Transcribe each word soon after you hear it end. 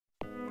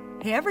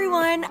Hey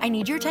everyone, I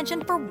need your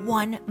attention for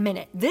 1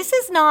 minute. This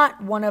is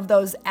not one of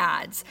those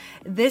ads.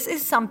 This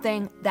is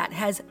something that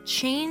has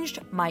changed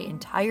my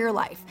entire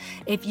life.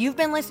 If you've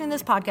been listening to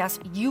this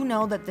podcast, you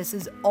know that this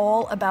is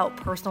all about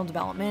personal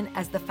development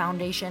as the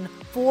foundation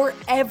for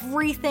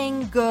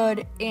everything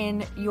good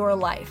in your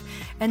life.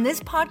 And this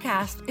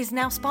podcast is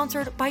now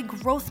sponsored by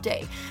Growth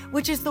Day,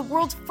 which is the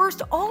world's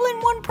first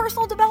all-in-one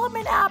personal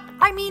development app.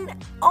 I mean,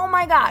 oh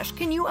my gosh,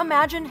 can you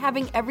imagine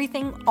having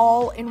everything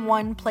all in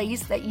one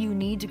place that you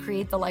need to create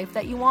the life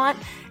that you want?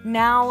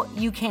 Now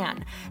you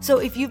can. So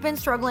if you've been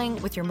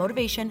struggling with your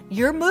motivation,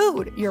 your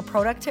mood, your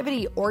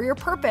productivity, or your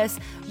purpose,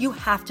 you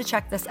have to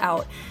check this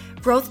out.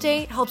 Growth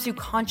Day helps you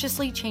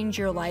consciously change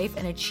your life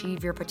and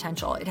achieve your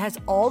potential. It has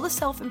all the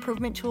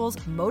self-improvement tools,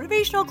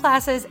 motivational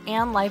classes,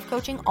 and life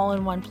coaching all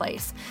in one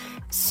place.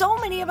 So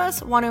many of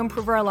us want to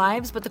improve our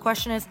lives, but the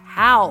question is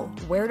how?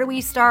 Where do we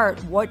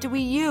start? What do we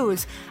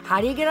use?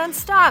 How do you get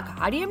unstuck?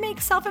 How do you make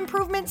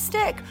self-improvement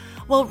stick?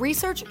 Well,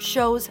 research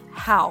shows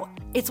how.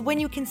 It's when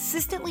you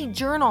consistently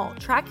journal,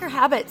 track your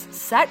habits,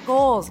 set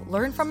goals,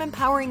 learn from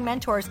empowering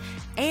mentors,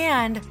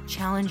 and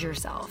challenge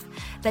yourself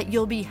that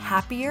you'll be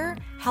happier,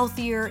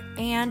 healthier,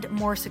 and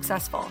more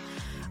successful.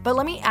 But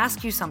let me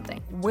ask you something.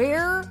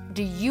 Where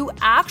do you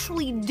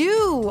actually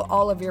do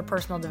all of your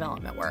personal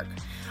development work?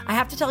 I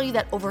have to tell you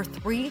that over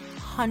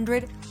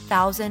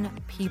 300,000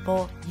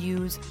 people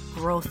use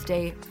Growth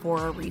Day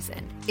for a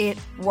reason. It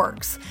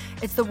works.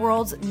 It's the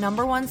world's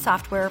 #1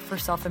 software for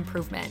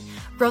self-improvement.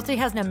 Growth Day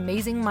has an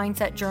amazing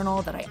mindset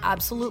journal that I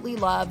absolutely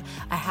love,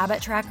 a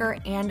habit tracker,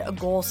 and a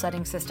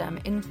goal-setting system.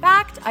 In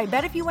fact, I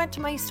bet if you went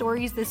to my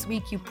stories this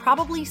week, you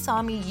probably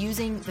saw me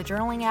using the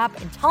journaling app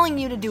and telling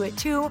you to do it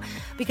too,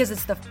 because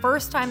it's the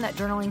first time that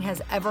journaling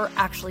has ever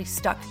actually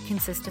stuck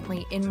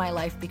consistently in my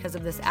life because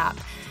of this app.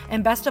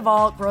 And best of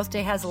all, Growth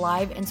Day has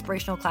live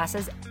inspirational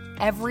classes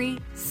every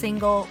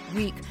single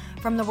week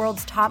from the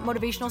world's top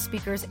motivational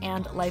speakers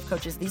and life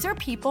coaches. These are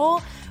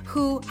people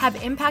who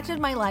have impacted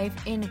my life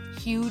in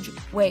huge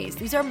ways.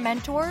 These are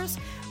mentors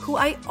who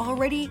I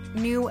already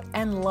knew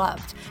and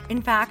loved.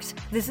 In fact,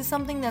 this is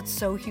something that's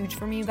so huge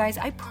for me, you guys.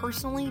 I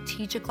personally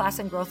teach a class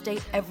in Growth Day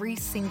every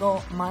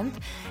single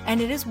month,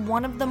 and it is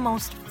one of the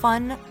most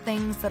fun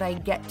things that I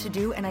get to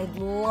do, and I'd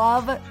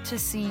love to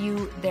see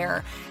you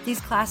there.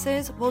 These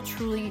classes will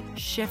truly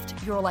shift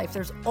your life.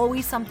 There's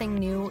always something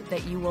new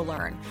that you will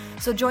learn.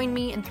 So join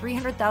me and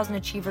 300,000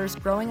 achievers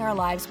growing our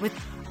lives with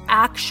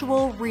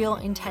actual real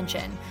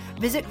intention.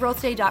 Visit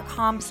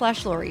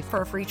growthday.com/Lori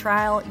for a free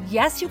trial.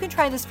 Yes, you can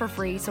try this for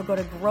free. So go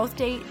to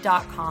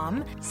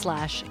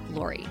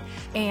growthday.com/Lori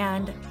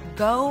and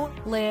go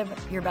live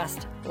your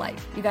best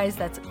life. You guys,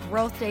 that's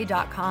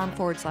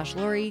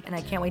growthday.com/Lori. And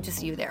I can't wait to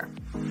see you there.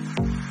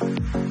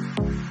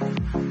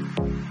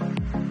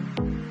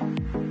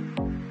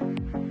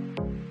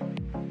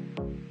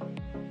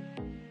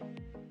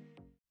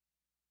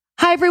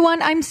 Hi,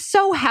 everyone. I'm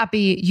so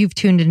happy you've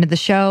tuned into the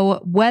show.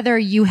 Whether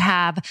you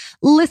have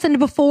listened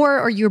before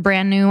or you're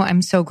brand new,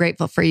 I'm so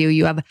grateful for you.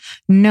 You have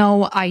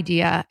no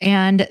idea.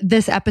 And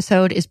this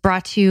episode is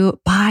brought to you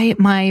by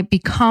my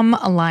Become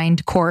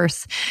Aligned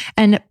course.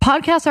 And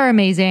podcasts are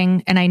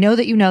amazing. And I know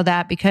that you know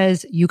that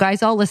because you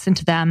guys all listen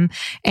to them.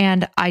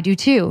 And I do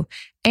too.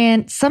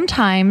 And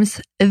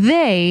sometimes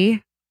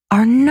they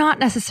are not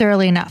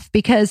necessarily enough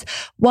because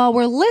while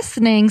we're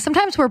listening,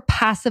 sometimes we're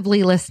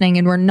passively listening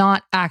and we're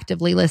not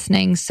actively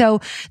listening.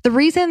 So the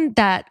reason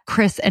that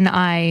Chris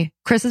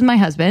is my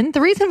husband. The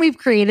reason we've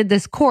created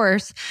this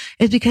course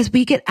is because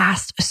we get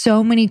asked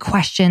so many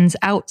questions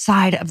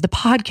outside of the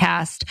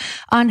podcast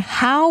on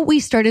how we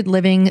started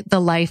living the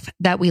life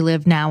that we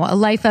live now, a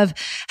life of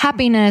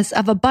happiness,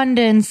 of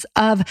abundance,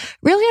 of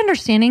really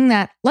understanding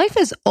that life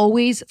is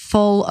always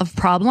full of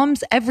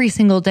problems every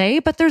single day,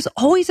 but there's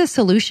always a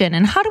solution.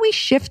 And how do we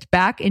shift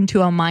back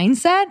into a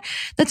mindset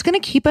that's going to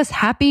keep us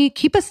happy,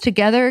 keep us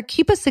together,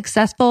 keep us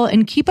successful,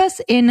 and keep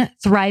us in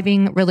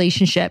thriving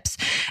relationships?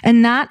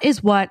 And that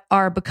is what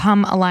our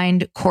Become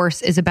Aligned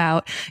course is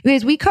about. You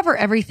guys, we cover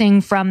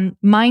everything from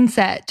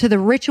mindset to the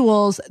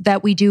rituals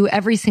that we do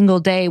every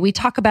single day. We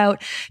talk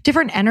about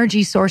different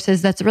energy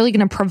sources that's really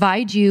going to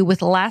provide you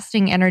with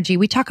lasting energy.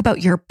 We talk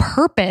about your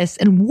purpose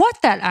and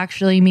what that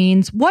actually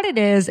means, what it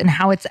is, and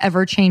how it's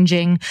ever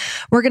changing.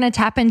 We're going to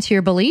tap into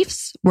your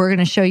beliefs. We're going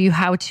to show you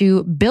how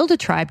to build a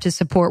tribe to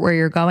support where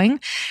you're going.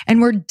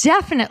 And we're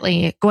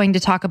definitely going to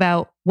talk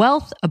about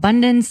wealth,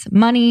 abundance,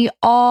 money,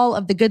 all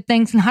of the good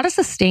things, and how to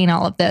sustain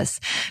all of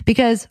this.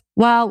 Because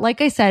while,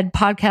 like I said,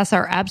 podcasts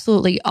are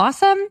absolutely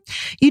awesome,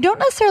 you don't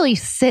necessarily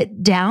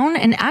sit down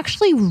and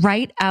actually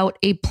write out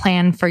a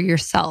plan for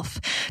yourself.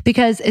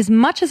 Because as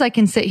much as I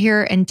can sit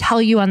here and tell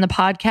you on the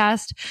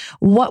podcast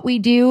what we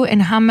do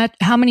and how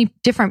many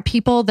different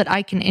people that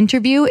I can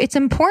interview, it's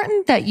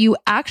important that you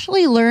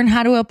actually learn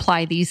how to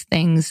apply these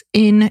things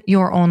in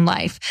your own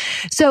life.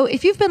 So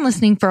if you've been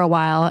listening for a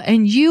while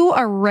and you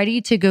are ready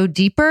to go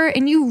deeper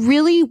and you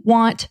really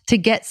want to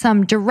get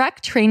some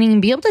direct training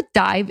and be able to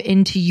dive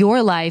into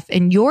your life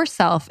and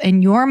yourself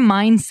and your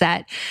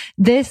mindset,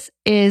 this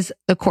is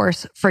the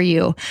course for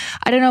you.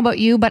 I don't know about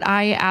you, but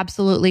I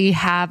absolutely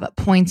have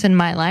points in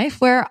my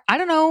life where I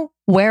don't know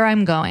where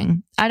I'm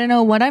going. I don't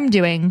know what I'm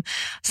doing.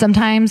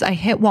 Sometimes I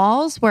hit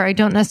walls where I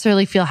don't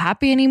necessarily feel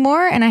happy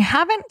anymore, and I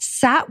haven't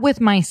sat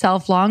with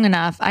myself long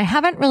enough. I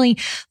haven't really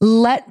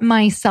let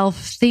myself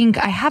think.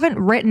 I haven't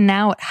written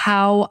out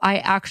how I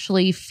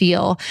actually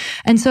feel.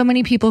 And so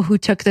many people who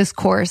took this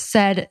course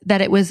said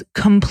that it was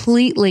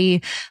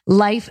completely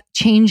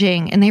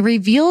life-changing, and they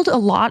revealed a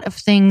lot of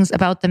things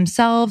about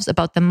themselves,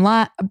 about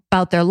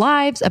their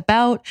lives,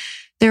 about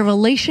their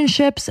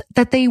relationships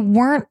that they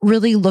weren't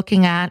really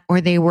looking at or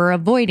they were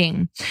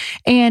avoiding.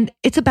 And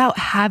it's about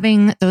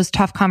having those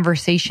tough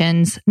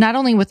conversations, not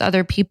only with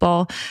other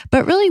people,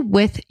 but really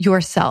with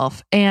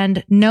yourself,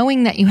 and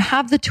knowing that you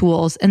have the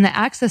tools and the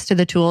access to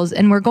the tools.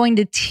 And we're going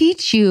to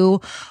teach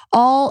you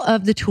all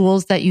of the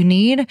tools that you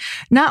need,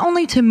 not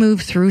only to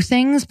move through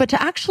things, but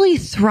to actually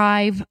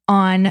thrive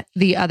on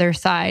the other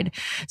side.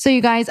 So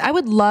you guys, I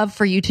would love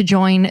for you to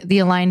join the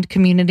Aligned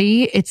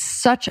community. It's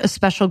such a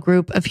special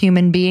group of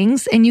human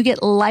beings, and you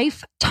get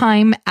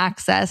lifetime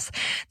access.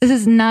 This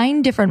is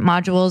 9 different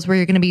modules where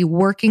you're going to be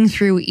working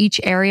through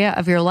each area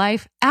of your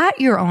life at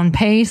your own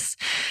pace.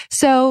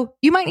 So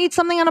you might need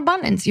something on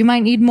abundance. You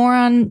might need more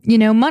on,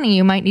 money.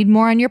 You might need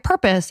more on your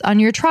purpose,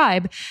 on your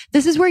tribe.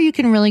 This is where you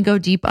can really go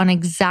deep on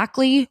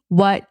exactly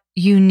what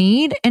you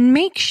need and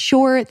make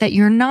sure that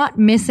you're not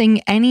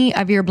missing any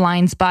of your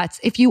blind spots.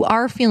 If you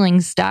are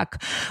feeling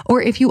stuck, or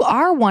if you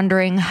are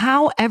wondering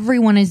how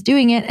everyone is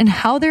doing it and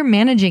how they're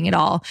managing it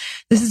all,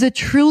 this is a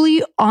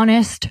truly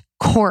honest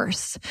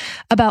course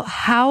about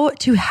how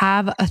to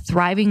have a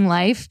thriving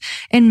life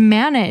and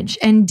manage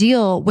and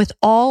deal with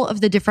all of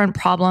the different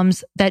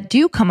problems that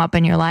do come up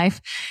in your life,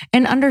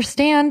 and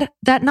understand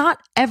that not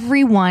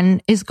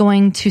everyone is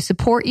going to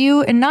support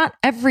you and not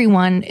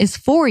everyone is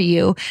for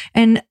you,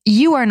 and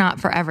you are not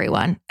for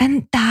everyone.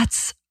 And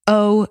that's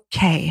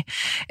okay.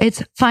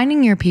 It's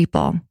finding your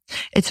people.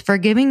 It's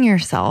forgiving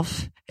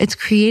yourself. It's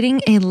creating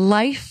a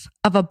life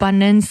of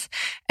abundance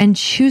and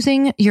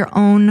choosing your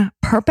own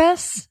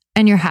purpose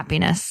and your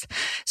happiness.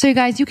 So you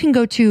guys, you can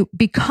go to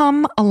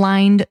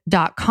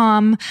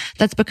becomealigned.com.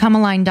 That's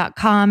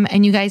becomealigned.com.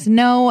 And you guys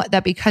know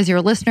that because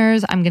you're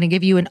listeners, I'm going to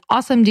give you an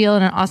awesome deal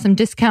and an awesome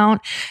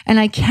discount. And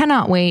I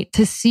cannot wait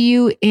to see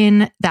you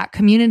in that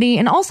community.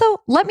 And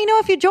also let me know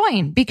if you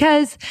join,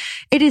 because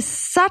it is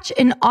such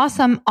an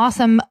awesome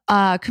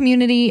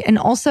community. And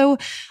also,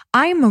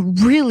 I'm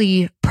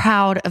really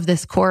proud of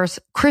this course.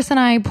 Chris and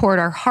I poured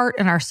our heart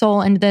and our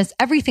soul into this.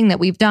 Everything that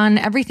we've done,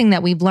 everything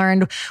that we've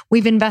learned,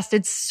 we've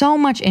invested so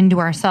much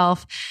into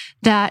ourselves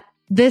that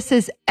this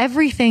is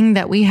everything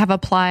that we have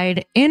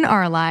applied in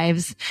our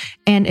lives.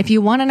 And if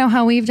you want to know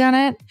how we've done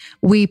it,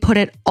 we put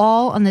it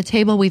all on the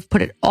table. We've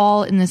put it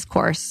all in this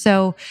course.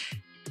 So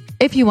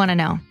if you want to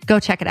know, go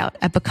check it out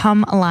at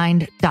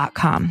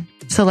becomealigned.com.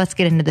 So let's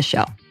get into the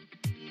show.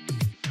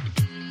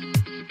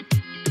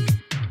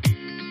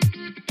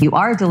 You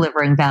are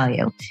delivering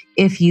value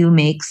if you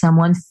make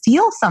someone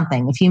feel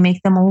something, if you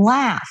make them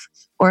laugh,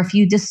 or if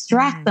you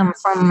distract them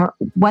from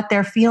what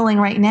they're feeling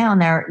right now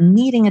and they're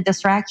needing a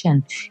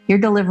distraction. You're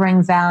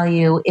delivering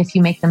value if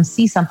you make them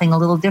see something a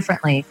little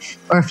differently,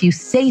 or if you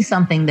say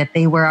something that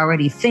they were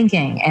already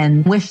thinking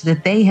and wish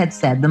that they had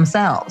said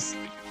themselves.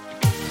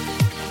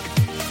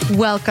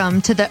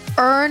 Welcome to the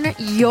Earn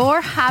Your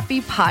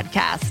Happy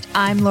podcast.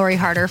 I'm Lori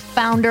Harder,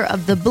 founder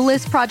of The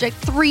Bliss Project,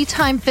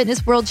 3-time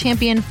fitness world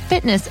champion,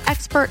 fitness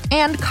expert,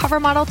 and cover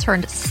model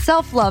turned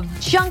self-love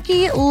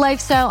junkie,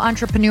 lifestyle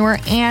entrepreneur,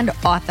 and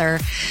author.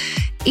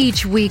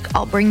 Each week,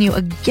 I'll bring you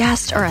a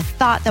guest or a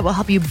thought that will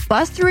help you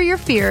bust through your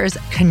fears,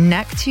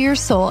 connect to your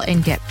soul,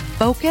 and get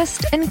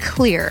focused and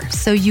clear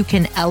so you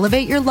can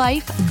elevate your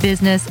life,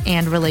 business,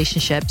 and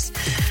relationships.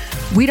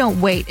 We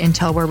don't wait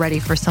until we're ready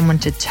for someone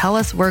to tell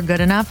us we're good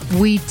enough.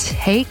 We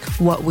take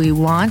what we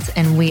want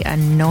and we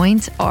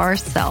anoint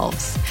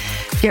ourselves.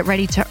 Get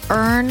ready to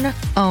earn,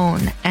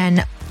 own,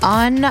 and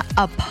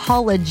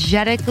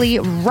unapologetically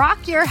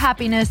rock your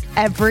happiness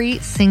every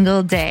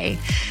single day.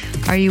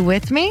 Are you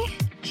with me?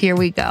 Here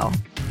we go.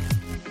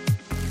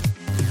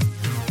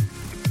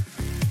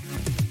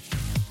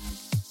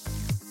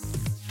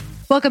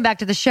 Welcome back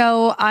to the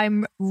show.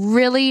 I'm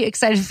really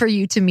excited for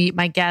you to meet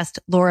my guest,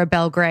 Laura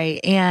Belgray.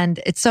 And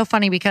it's so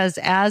funny because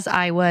as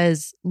I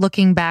was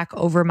looking back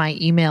over my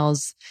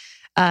emails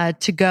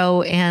to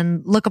go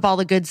and look up all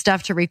the good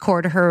stuff to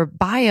record her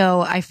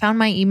bio, I found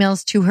my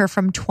emails to her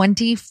from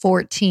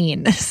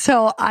 2014.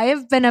 So I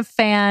have been a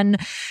fan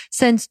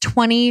since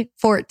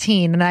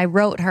 2014. And I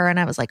wrote her and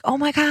I was like, oh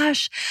my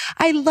gosh,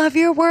 I love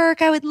your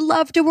work. I would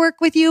love to work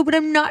with you, but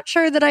I'm not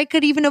sure that I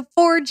could even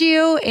afford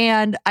you.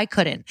 And I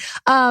couldn't.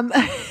 So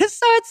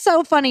it's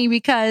so funny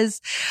because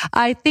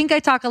I think I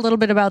talk a little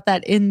bit about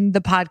that in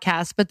the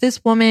podcast, but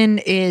this woman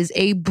is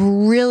a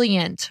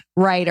brilliant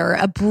writer,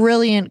 a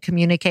brilliant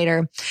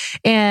communicator.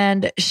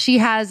 And she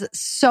has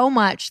so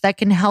much that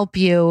can help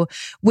you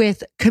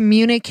with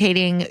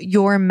communicating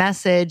your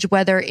message,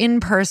 whether in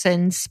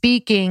person,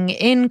 speaking,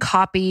 in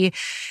copy,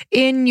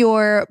 in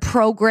your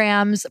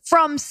programs,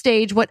 from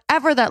stage,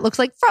 whatever that looks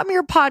like, from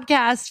your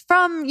podcast,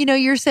 from,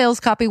 your sales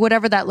copy,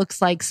 whatever that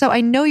looks like. So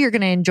I know you're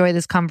going to enjoy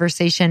this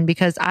conversation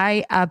because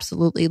I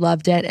absolutely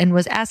loved it and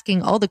was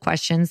asking all the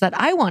questions that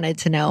I wanted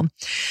to know.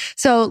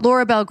 So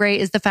Laura Bell Gray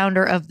is the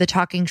founder of The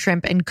Talking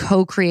Shrimp and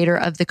co-creator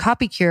of The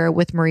Copy Cure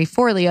with Marie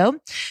Forleo.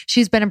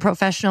 She's been a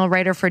professional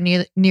writer for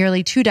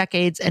nearly 2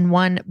 decades and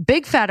won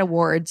big fat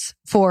awards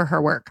for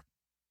her work.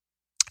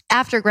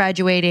 After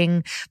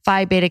graduating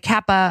Phi Beta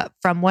Kappa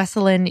from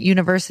Wesleyan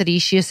University,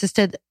 she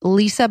assisted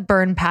Lisa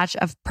Burnpatch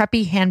of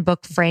Preppy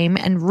Handbook Frame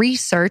and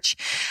research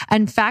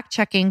and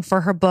fact-checking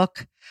for her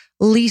book,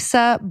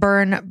 Lisa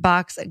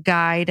Burnbach's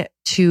Guide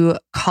to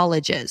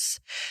Colleges.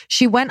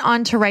 She went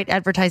on to write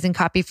advertising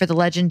copy for the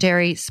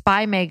legendary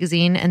Spy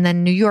magazine and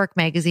then New York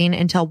magazine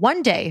until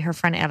one day her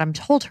friend Adam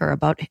told her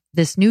about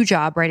this new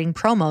job writing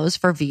promos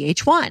for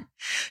VH1.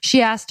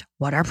 She asked,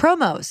 "What are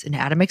promos?" And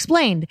Adam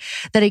explained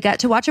that he got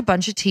to watch a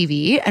bunch of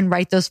TV and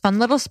write those fun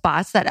little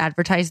spots that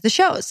advertise the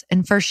shows.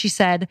 And first she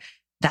said,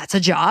 "That's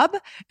a job?"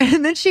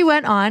 And then she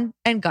went on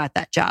and got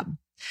that job.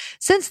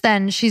 Since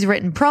then, she's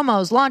written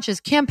promos,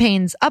 launches,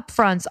 campaigns,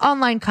 upfronts,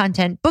 online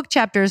content, book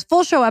chapters,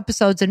 full show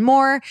episodes, and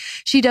more.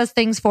 She does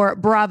things for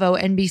Bravo,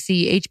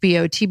 NBC,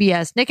 HBO,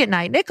 TBS, Nick at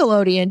Night,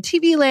 Nickelodeon,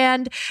 TV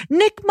Land,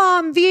 Nick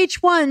Mom,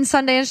 VH1,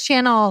 Sundance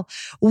Channel,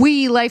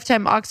 We,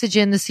 Lifetime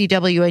Oxygen, the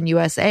CW, and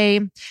USA.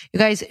 You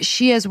guys,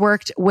 she has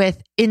worked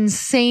with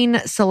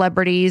insane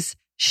celebrities.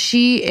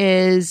 She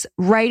is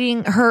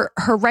writing, her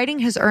writing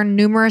has earned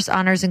numerous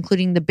honors,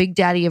 including the Big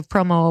Daddy of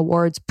Promo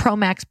Awards,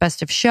 Promax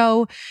Best of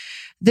Show.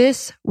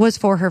 This was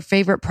for her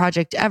favorite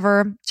project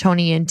ever,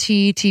 Tony and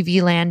T,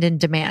 TV Land and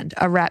Demand,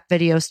 a rap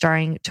video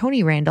starring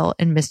Tony Randall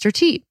and Mr.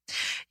 T.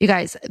 You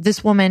guys,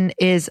 this woman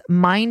is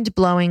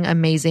mind-blowing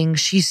amazing.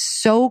 She's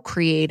so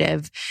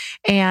creative.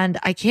 And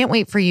I can't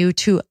wait for you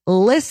to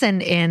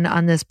listen in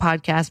on this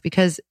podcast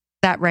because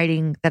that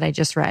writing that I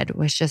just read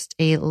was just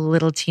a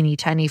little teeny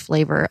tiny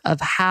flavor of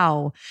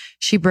how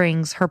she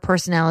brings her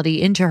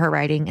personality into her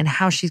writing and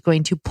how she's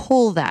going to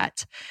pull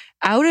that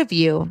out of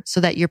you so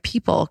that your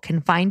people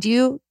can find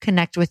you,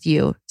 connect with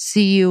you,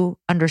 see you,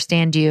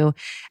 understand you,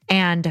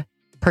 and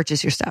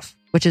purchase your stuff,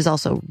 which is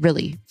also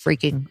really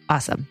freaking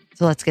awesome.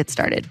 So let's get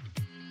started.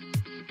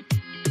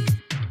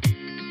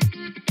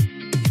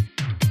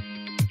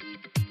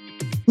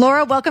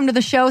 Laura, welcome to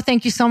the show.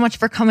 Thank you so much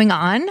for coming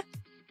on.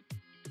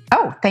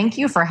 Oh, thank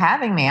you for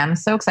having me. I'm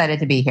so excited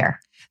to be here.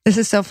 This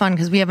is so fun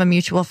because we have a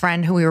mutual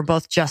friend who we were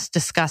both just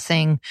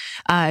discussing,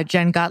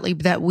 Jen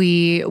Gottlieb, that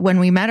when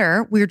we met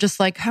her, we were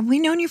just like, have we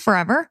known you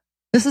forever?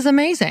 This is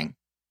amazing.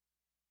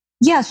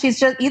 Yeah, she's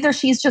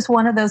just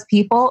one of those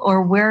people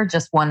or we're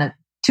just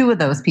two of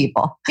those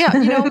people.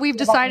 Yeah, we've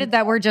decided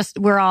that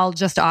we're all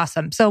just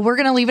awesome. So we're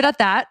going to leave it at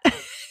that.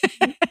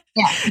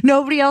 Yeah.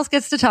 Nobody else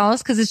gets to tell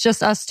us because it's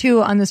just us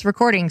two on this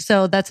recording.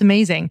 So that's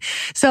amazing.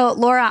 So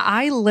Laura,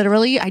 I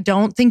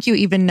don't think you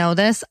even know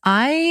this.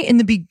 In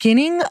the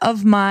beginning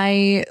of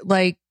my,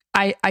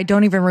 I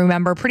don't even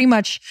remember, pretty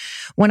much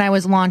when I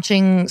was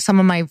launching some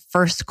of my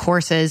first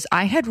courses,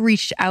 I had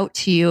reached out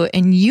to you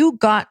and you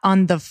got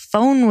on the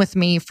phone with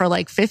me for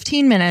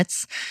 15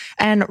 minutes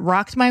and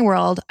rocked my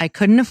world. I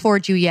couldn't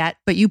afford you yet,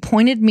 but you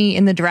pointed me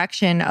in the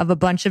direction of a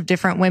bunch of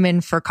different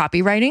women for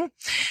copywriting.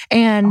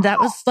 And that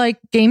was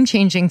game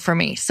changing for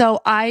me.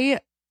 So I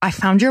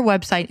found your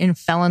website and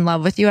fell in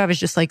love with you. I was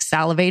just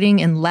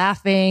salivating and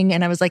laughing.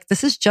 And I was like,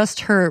 this is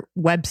just her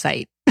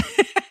website.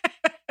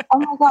 Oh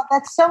my God,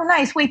 that's so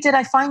nice. Wait, did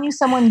I find you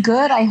someone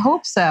good? I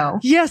hope so.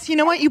 Yes. You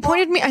know what?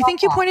 I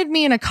think you pointed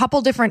me in a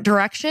couple different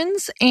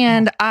directions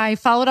and I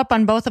followed up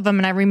on both of them.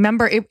 And I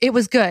remember it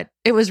was good.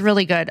 It was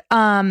really good.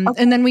 Okay.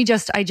 And then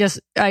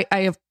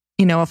I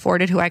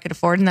afforded who I could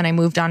afford. And then I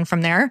moved on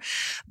from there.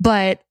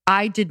 But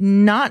I did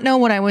not know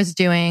what I was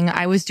doing.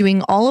 I was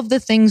doing all of the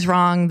things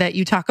wrong that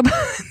you talk about,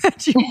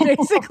 that you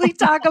basically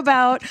talk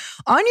about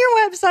on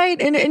your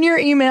website and in your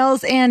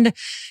emails. And,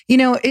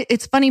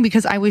 it's funny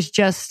because I was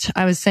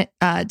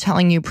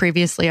telling you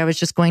previously, I was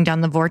just going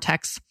down the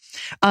vortex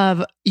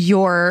of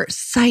your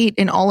site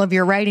and all of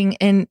your writing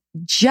and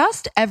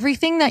just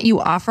everything that you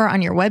offer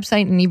on your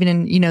website. And even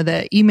in,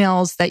 the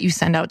emails that you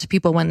send out to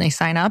people when they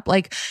sign up,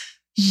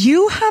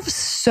 you have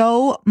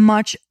so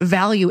much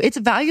value. It's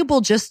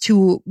valuable just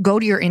to go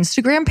to your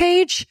Instagram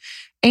page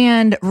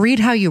and read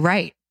how you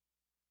write.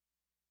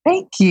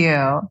 Thank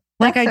you.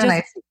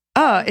 Nice.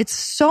 Oh, it's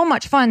so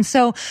much fun.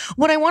 So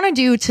what I want to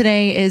do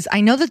today is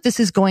I know that this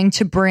is going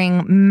to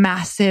bring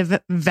massive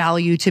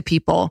value to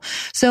people.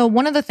 So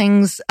one of the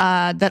things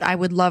that I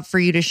would love for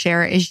you to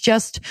share is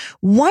just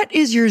what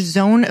is your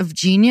zone of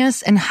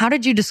genius and how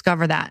did you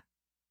discover that?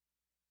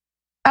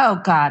 Oh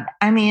God.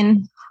 I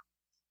mean,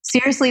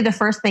 seriously, the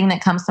first thing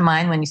that comes to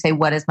mind when you say,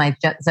 what is my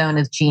zone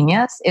of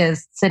genius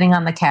is sitting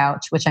on the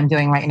couch, which I'm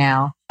doing right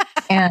now.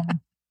 And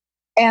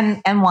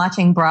and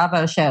watching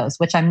Bravo shows,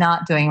 which I'm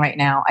not doing right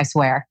now, I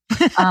swear.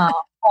 But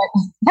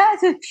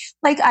that's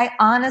like,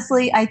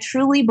 I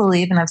truly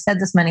believe, and I've said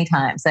this many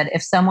times, that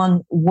if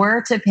someone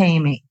were to pay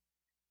me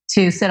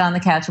to sit on the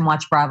couch and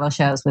watch Bravo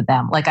shows with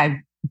them, like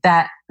I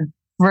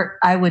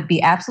would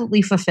be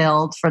absolutely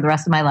fulfilled for the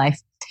rest of my life,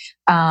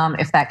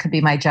 if that could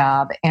be my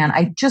job. And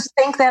I just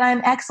think that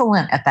I'm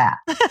excellent at that.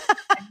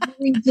 I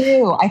really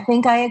do. I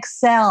think I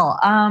excel.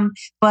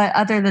 But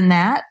other than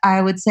that,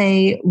 I would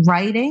say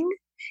writing,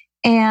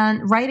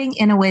 and writing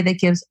in a way that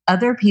gives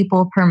other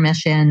people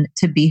permission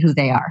to be who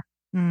they are.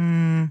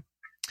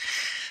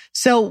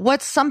 So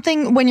what's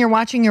something when you're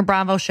watching your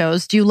Bravo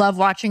shows, do you love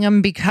watching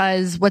them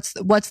because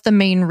what's the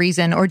main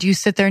reason? Or do you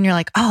sit there and you're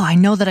like, oh, I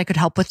know that I could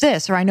help with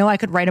this, or I know I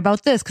could write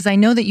about this? Because I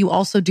know that you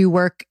also do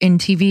work in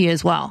TV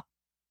as well.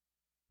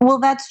 Well,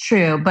 that's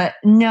true. But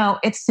no,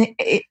 it's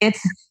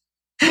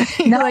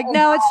you're like,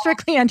 no, it's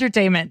strictly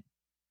entertainment.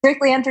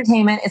 Strictly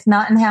entertainment. It's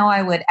not in how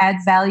I would add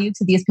value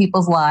to these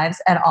people's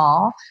lives at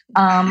all.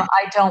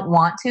 I don't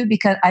want to,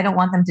 because I don't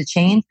want them to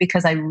change,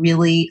 because I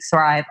really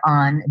thrive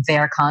on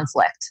their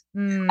conflict.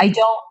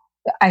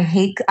 I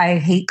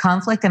hate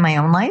conflict in my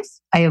own life.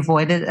 I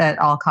avoid it at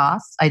all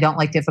costs. I don't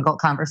like difficult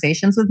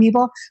conversations with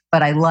people,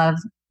 but I love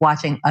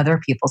watching other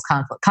people's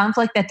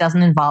conflict that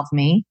doesn't involve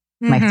me.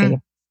 My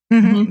favorite.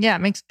 Yeah,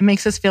 it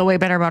makes us feel way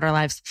better about our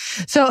lives.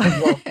 So,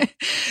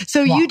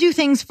 Yeah.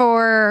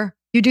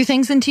 You do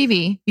things in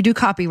TV, you do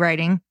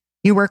copywriting,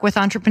 you work with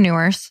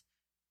entrepreneurs.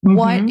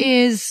 What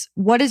is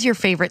your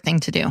favorite thing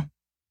to do?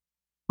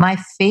 My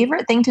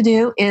favorite thing to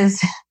do is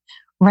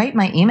write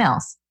my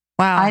emails.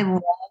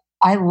 Wow.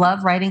 I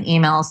love writing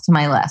emails to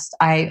my list.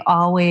 I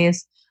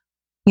always,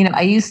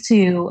 I used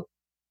to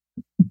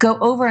go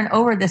over and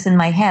over this in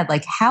my head.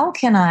 Like, how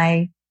can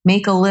I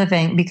make a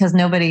living? Because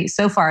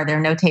so far, there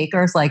are no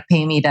takers, like,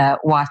 pay me to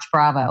watch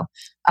Bravo.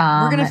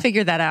 We're going to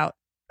figure that out.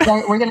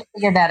 We're going to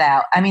figure that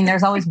out. I mean,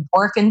 there's always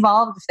work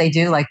involved. If they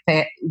do, like,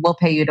 we'll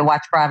pay you to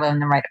watch Bravo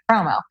and then write a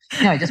promo.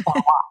 No, I just want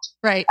to watch.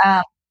 Right.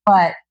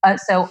 But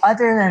so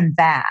other than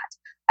that,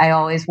 I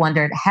always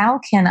wondered, how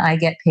can I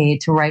get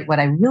paid to write what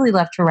I really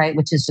love to write,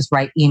 which is just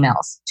write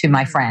emails to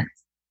my friends.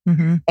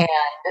 And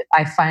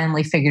I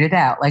finally figured it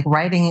out. Like,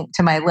 writing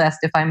to my list,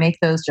 if I make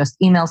those just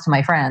emails to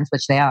my friends,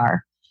 which they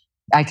are,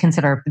 I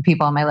consider the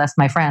people on my list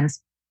my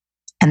friends.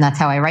 And that's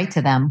how I write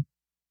to them.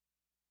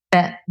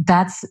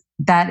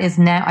 That is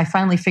now, I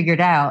finally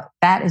figured out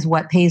that is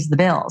what pays the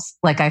bills.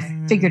 Like, I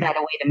figured out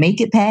a way to make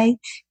it pay.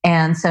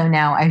 And so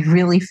now I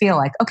really feel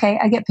like, okay,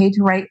 I get paid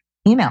to write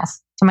emails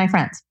to my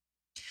friends.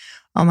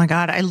 Oh my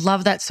God. I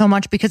love that so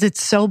much, because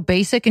it's so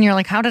basic and you're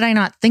like, how did I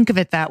not think of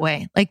it that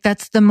way? Like,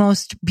 that's the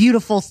most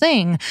beautiful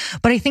thing.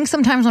 But I think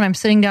sometimes when I'm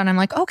sitting down, I'm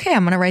like, okay,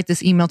 I'm going to write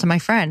this email to my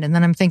friend. And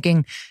then I'm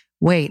thinking,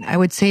 wait, I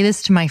would say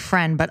this to my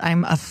friend, but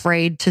I'm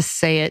afraid to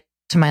say it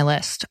to my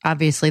list.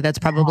 Obviously, that's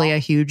probably a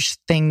huge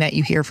thing that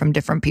you hear from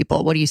different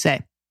people. What do you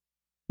say?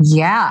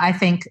 Yeah, I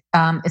think,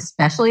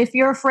 especially if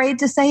you're afraid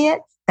to say it,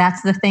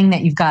 that's the thing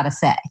that you've got to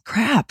say.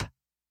 Crap.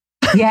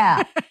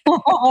 Yeah.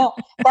 Well,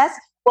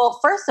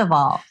 first of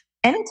all,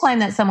 anytime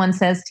that someone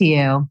says to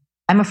you,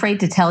 I'm afraid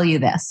to tell you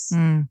this,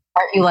 aren't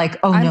you like,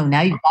 oh no,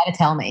 now you've got to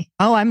tell me?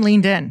 Oh, I'm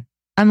leaned in.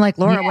 I'm like,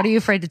 Laura, what are you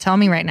afraid to tell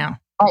me right now?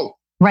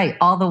 Right.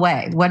 All the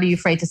way. What are you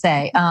afraid to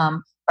say?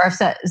 Or if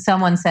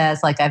someone says,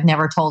 like, I've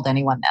never told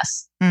anyone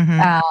this,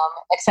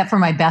 except for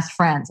my best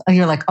friends. And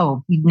you're like,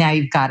 oh, now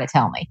you've got to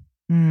tell me.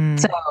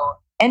 So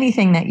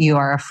anything that you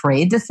are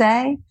afraid to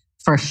say,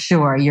 for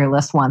sure, your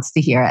list wants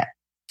to hear it.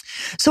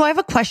 So I have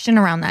a question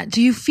around that.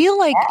 Do you feel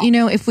like,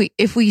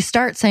 if we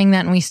start saying that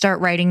and we start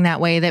writing that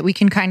way, that we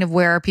can kind of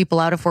wear our people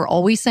out if we're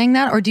always saying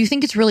that? Or do you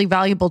think it's really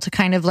valuable to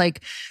kind of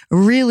like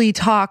really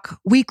talk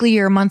weekly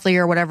or monthly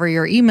or whatever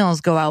your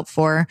emails go out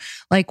for,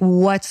 like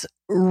what's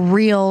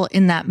real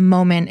in that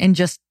moment, and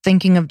just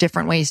thinking of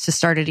different ways to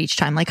start it each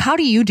time? Like, how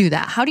do you do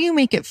that? How do you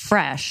make it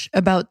fresh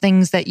about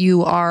things that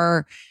you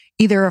are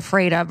either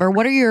afraid of, or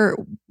what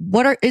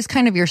is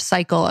kind of your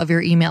cycle of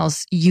your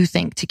emails, you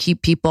think, to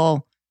keep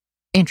people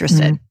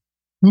interested?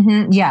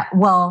 Yeah.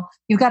 Well,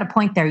 you've got a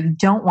point there. You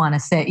don't want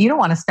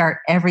to start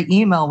every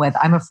email with,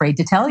 I'm afraid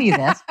to tell you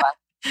this. But,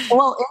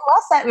 well,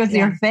 unless that was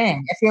your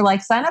thing. If you're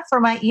like, sign up for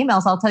my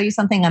emails, I'll tell you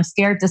something I'm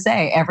scared to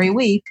say every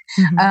week.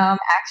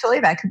 Actually,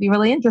 that could be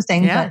really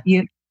interesting. Yeah. But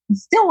you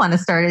still want to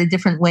start it a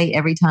different way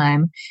every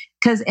time.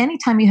 Because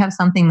anytime you have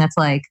something that's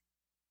like,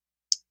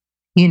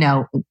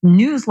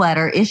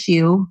 newsletter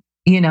issue,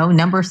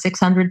 number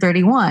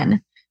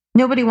 631,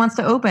 nobody wants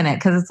to open it,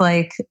 because it's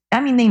like, I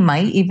mean, they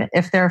might, even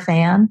if they're a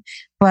fan,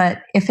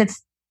 but if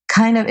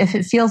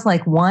it feels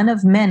like one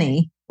of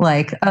many,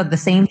 like, the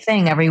same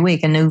thing every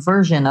week, a new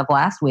version of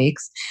last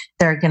week's,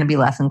 they're going to be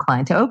less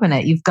inclined to open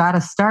it. You've got to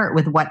start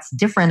with what's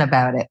different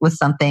about it, with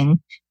something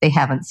they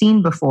haven't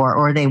seen before,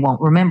 or they won't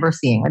remember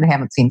seeing, or they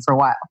haven't seen for a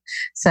while.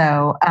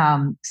 So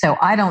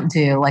I don't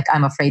do like,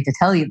 I'm afraid to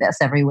tell you this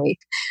every week,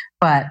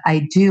 but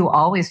I do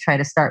always try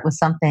to start with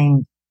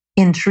something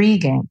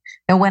intriguing.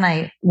 And when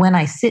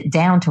I sit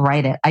down to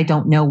write it, I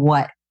don't know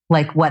what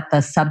like what the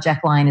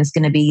subject line is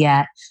going to be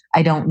yet.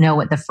 I don't know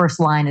what the first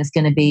line is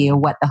going to be or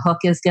what the hook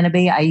is going to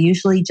be. I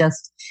usually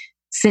just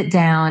sit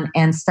down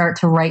and start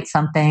to write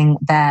something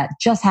that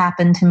just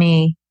happened to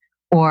me.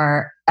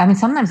 Or, I mean,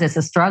 sometimes it's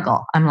a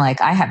struggle. I'm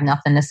like, I have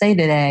nothing to say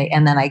today.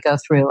 And then I go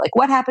through like,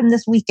 what happened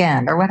this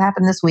weekend or what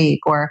happened this week?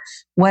 Or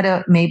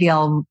maybe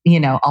I'll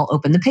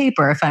open the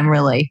paper if I'm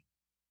really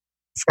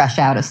fresh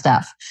out of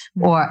stuff,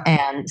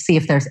 and see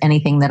if there's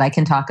anything that I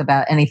can talk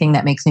about, anything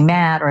that makes me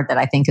mad or that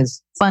I think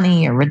is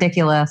funny or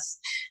ridiculous.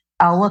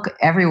 I'll look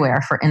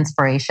everywhere for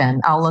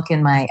inspiration.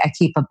 I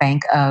keep a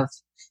bank of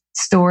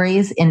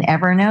stories in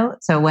Evernote.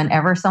 So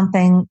whenever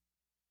something,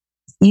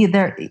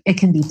 either it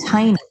can be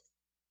tiny.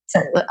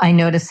 So I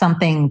notice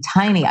something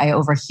tiny. I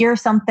overhear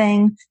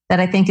something that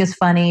I think is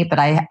funny, but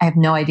I have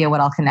no idea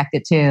what I'll connect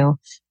it to.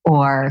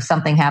 Or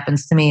something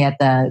happens to me at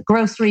the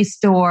grocery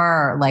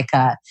store, or like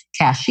a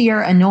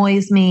cashier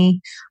annoys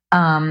me,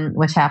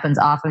 which happens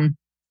often.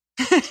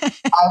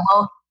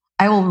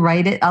 I will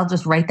write it. I'll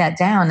just write that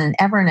down in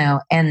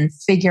Evernote and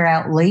figure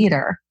out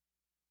later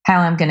how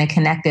I'm going to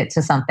connect it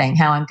to something,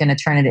 how I'm going to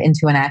turn it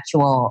into an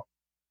actual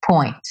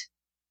point.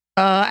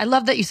 I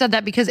love that you said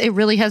that, because it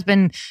really has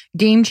been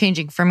game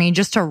changing for me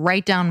just to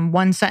write down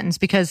one sentence,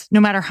 because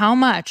no matter how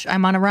much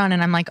I'm on a run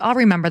and I'm like, I'll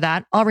remember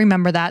that.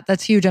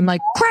 That's huge. I'm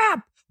like,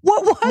 crap,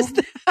 what was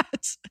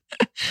that?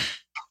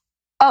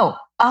 Oh,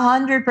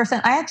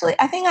 100%.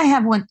 I think I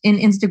have an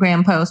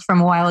Instagram post from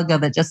a while ago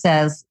that just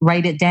says,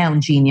 write it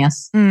down,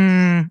 genius.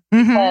 Mm-hmm.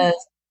 Because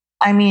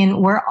I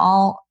mean, we're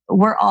all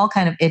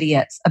kind of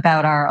idiots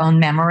about our own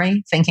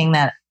memory, thinking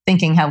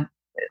how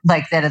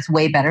like that it's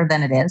way better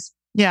than it is.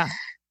 Yeah.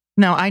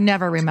 No, I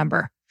never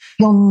remember.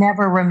 You'll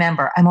never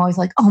remember. I'm always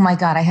like, oh my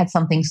God, I had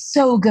something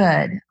so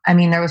good. I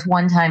mean, there was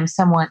one time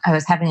I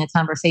was having a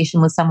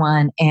conversation with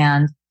someone,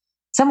 and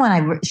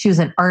she was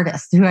an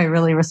artist who I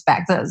really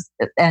respect,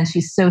 and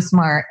she's so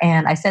smart.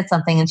 And I said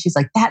something and she's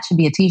like, that should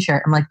be a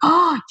t-shirt. I'm like,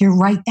 oh, you're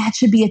right. That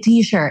should be a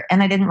t-shirt.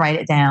 And I didn't write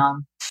it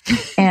down.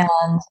 And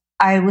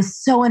I was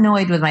so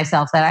annoyed with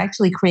myself that I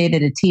actually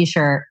created a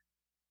t-shirt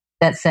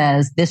that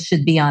says, this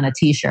should be on a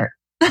t-shirt.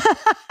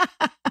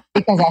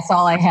 Because that's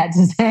all I had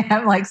to say.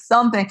 I'm like,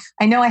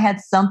 I know I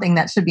had something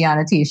that should be on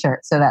a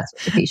t-shirt. So that's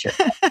what the t-shirt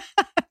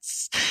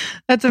is.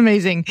 That's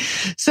amazing.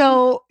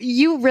 So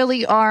you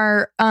really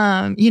are,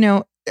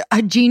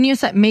 a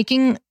genius at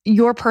making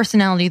your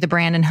personality the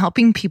brand and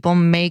helping people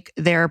make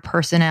their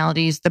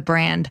personalities the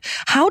brand.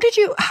 How did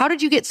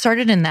you get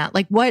started in that?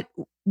 Like what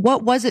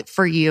was it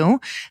for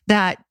you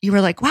that you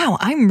were like, wow,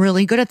 I'm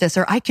really good at this,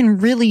 or I can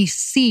really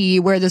see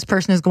where this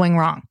person is going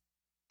wrong?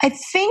 I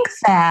think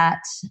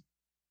that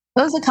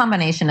it was a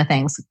combination of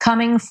things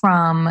coming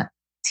from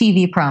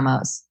TV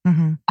promos,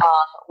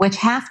 which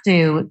have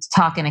to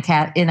talk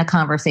in a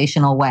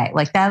conversational way.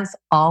 Like that's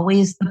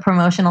always the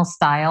promotional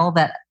style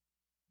that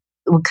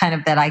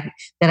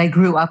I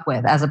grew up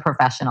with as a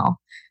professional.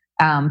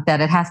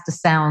 That it has to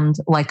sound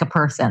like a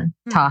person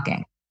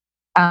talking.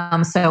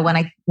 So when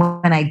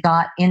I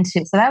got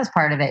into, so that was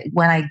part of it.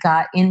 When I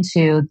got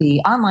into the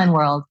online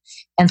world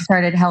and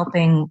started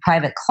helping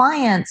private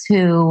clients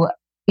who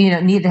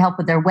needed help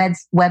with their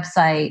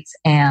websites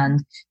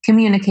and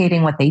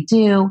communicating what they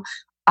do,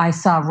 I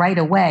saw right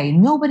away,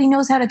 nobody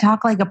knows how to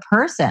talk like a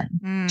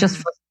person, just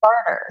for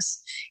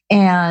starters.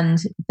 And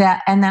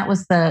that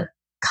was the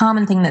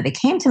common thing that they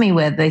came to me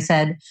with. They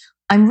said,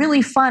 I'm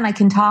really fun. I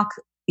can talk,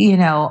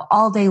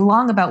 all day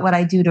long about what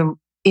I do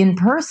in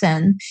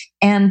person,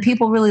 and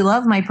people really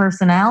love my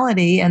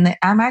personality. And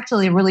I'm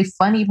actually a really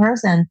funny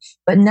person,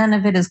 but none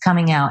of it is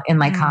coming out in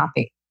my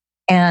copy.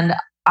 And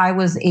I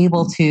was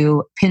able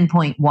to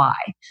pinpoint why.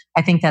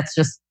 I think that's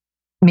just,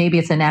 maybe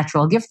it's a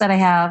natural gift that I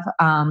have,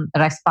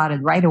 that I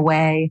spotted right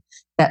away,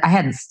 that I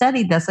hadn't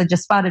studied this. I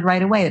just spotted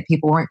right away that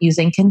people weren't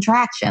using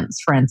contractions,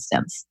 for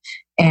instance.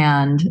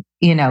 And,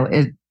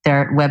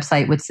 their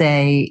website would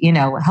say,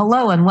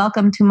 hello and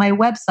welcome to my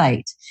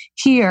website.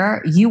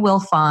 Here you will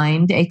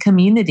find a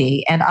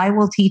community and I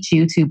will teach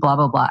you to blah,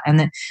 blah, blah. And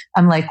then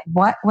I'm like,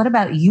 what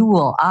about you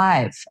will,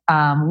 I've,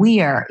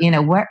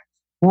 we're,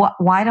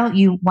 why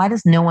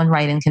does no one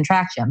write in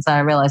contractions? And I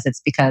realize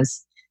it's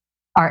because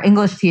our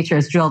English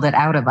teachers drilled it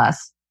out of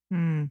us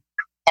and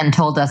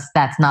told us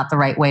that's not the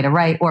right way to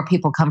write, or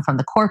people come from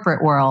the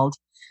corporate world,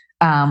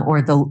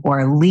 or the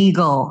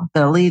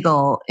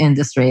legal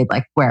industry,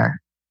 like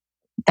where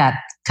that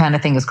kind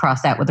of thing is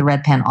crossed out with a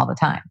red pen all the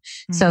time.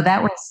 So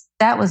that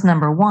was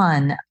number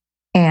one.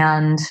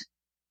 And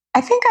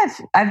I think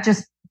I've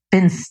just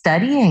been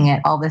studying it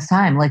all this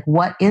time. Like,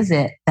 what is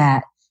it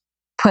that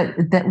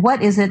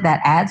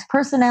adds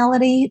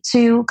personality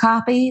to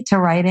copy, to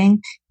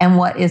writing, and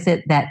what is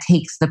it that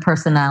takes the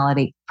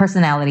personality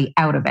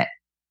out of it?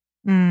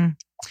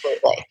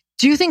 Absolutely.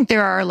 Do you think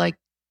there are like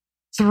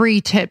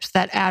 3 tips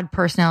that add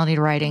personality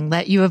to writing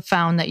that you have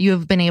found that you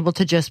have been able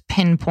to just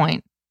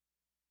pinpoint?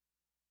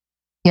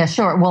 Yeah,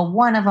 sure. Well,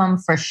 one of them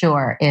for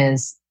sure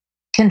is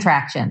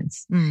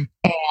contractions,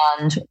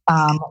 and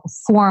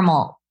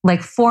formal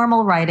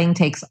writing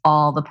takes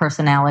all the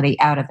personality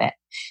out of it.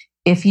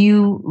 if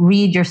you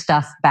read your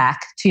stuff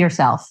back to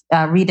yourself,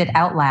 read it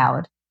out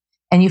loud,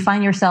 and you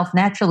find yourself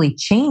naturally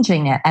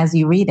changing it as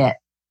you read it,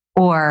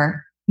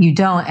 or you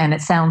don't, and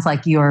it sounds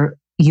like you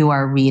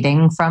are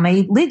reading from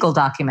a legal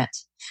document.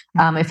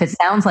 If it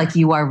sounds like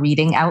you are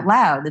reading out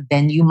loud,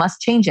 then you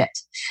must change it.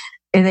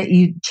 And that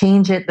you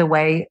change it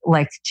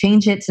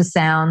change it to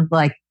sound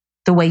like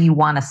the way you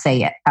want to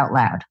say it out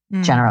loud,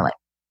 generally.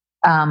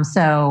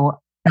 So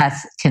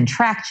that's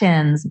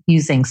contractions,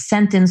 using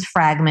sentence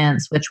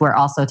fragments, which we're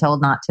also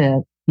told not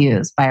to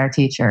use by our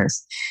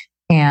teachers,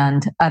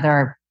 and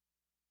other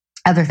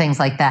things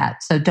like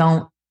that. So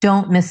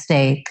don't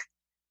mistake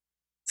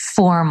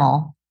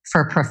formal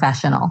for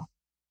professional.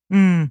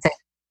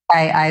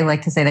 I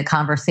like to say that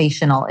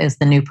conversational is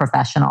the new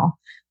professional.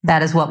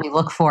 That is what we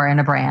look for in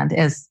a brand.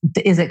 Is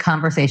it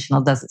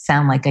conversational? Does it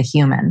sound like a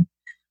human?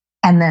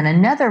 And then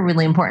another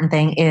really important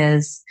thing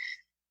is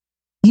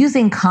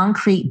using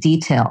concrete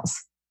details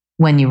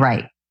when you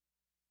write.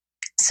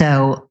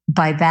 So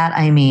by that,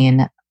 I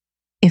mean,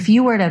 if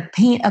you were to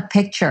paint a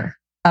picture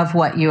of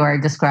what you are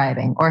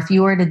describing, or if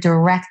you were to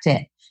direct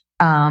it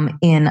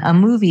in a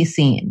movie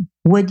scene,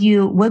 would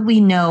you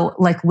know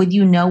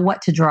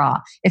what to draw?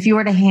 If you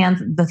were to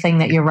hand the thing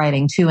that you're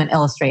writing to an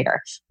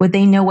illustrator, would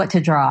they know what to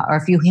draw? Or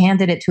if you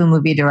handed it to a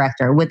movie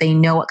director, would they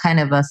know what kind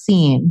of a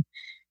scene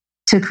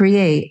to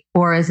create?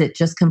 Or is it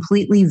just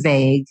completely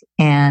vague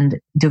and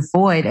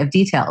devoid of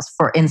details?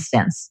 For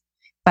instance,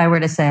 if I were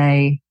to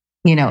say,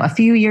 a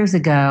few years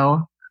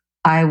ago,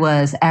 I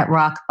was at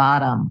rock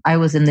bottom. I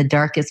was in the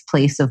darkest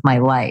place of my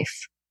life.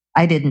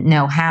 I didn't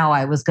know how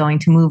I was going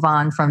to move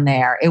on from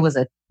there. It was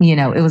a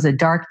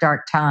dark,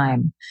 dark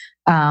time.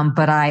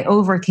 But I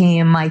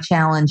overcame my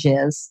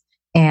challenges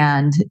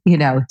and,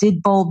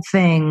 did bold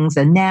things.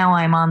 And now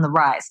I'm on the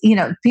rise.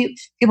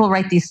 People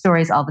write these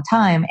stories all the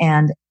time,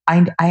 and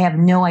I have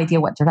no idea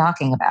what they're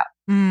talking about.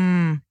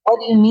 What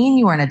do you mean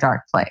you were in a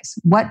dark place?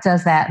 What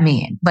does that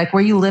mean? Like,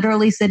 were you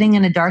literally sitting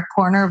in a dark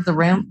corner of the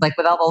room, like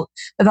with all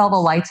the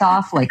lights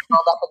off, like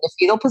curled up in the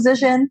fetal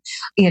position?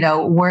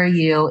 Were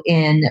you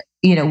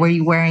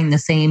wearing the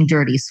same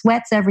dirty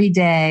sweats every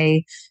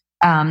day?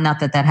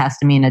 Not that has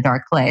to mean a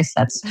dark place.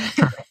 That's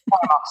perfect.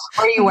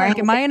 Were you wearing?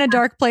 Am I in a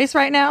dark place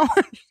right now?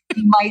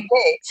 You might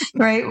be,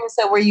 right?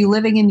 So, were you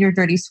living in your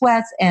dirty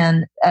sweats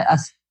and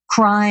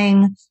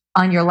crying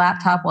on your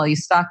laptop while you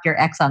stalked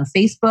your ex on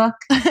Facebook,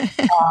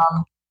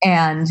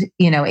 and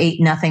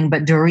ate nothing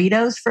but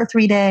Doritos for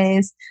 3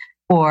 days?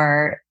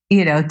 Or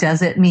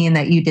does it mean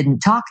that you didn't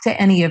talk to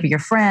any of your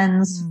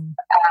friends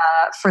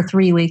for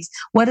 3 weeks?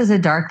 What does a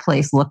dark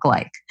place look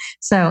like?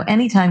 So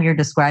anytime you're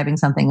describing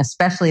something,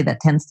 especially that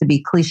tends to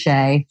be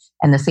cliche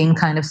and the same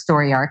kind of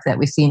story arc that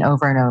we've seen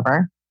over and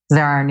over,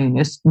 there are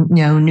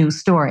no new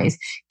stories,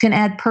 can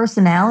add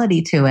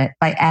personality to it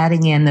by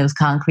adding in those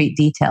concrete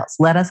details.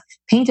 Let us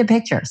paint a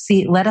picture.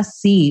 Let us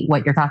see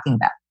what you're talking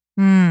about.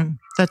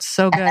 That's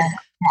so good.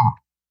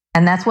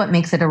 And that's what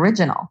makes it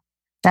original.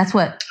 That's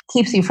what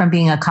keeps you from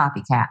being a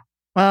copycat.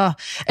 Oh,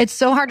 it's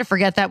so hard to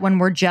forget that when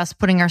we're just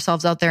putting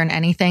ourselves out there in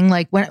anything.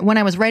 Like when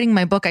I was writing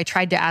my book, I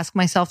tried to ask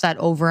myself that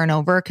over and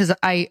over, because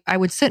I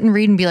would sit and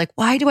read and be like,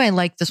 why do I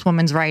like this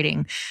woman's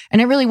writing?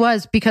 And it really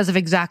was because of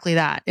exactly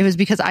that. It was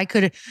because I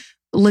could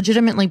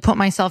legitimately put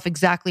myself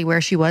exactly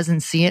where she was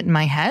and see it in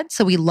my head.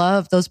 So we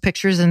love those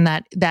pictures and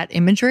that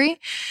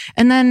imagery.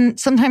 And then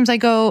sometimes I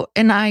go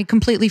and I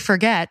completely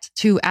forget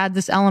to add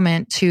this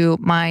element to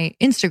my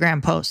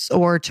Instagram posts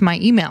or to my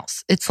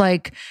emails. It's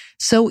like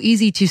so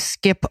easy to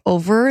skip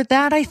over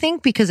that, I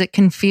think, because it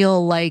can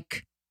feel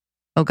like,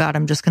 oh God,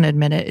 I'm just going to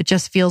admit it. It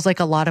just feels like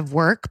a lot of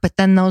work, but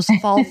then those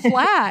fall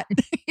flat.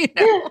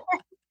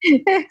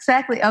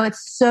 Exactly. Oh,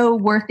 it's so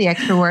worth the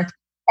extra work.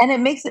 And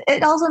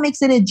it also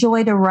makes it a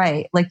joy to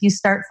write. Like, you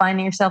start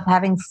finding yourself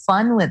having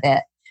fun with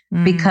it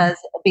because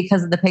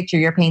of the picture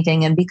you're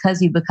painting, and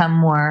because you become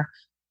more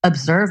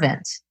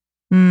observant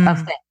of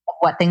things, of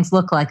what things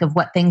look like, of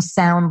what things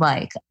sound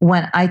like.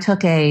 When I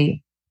took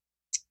a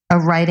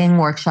writing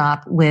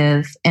workshop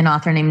with an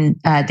author named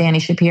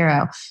Dani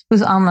Shapiro,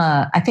 who's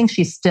I think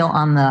she's still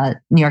on the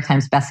New York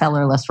Times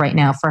bestseller list right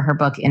now for her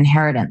book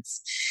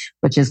Inheritance,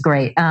 which is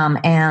great.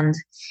 And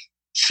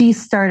she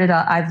started,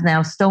 I've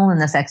now stolen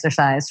this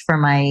exercise for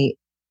my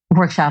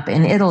workshop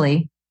in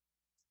Italy,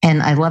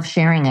 and I love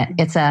sharing it.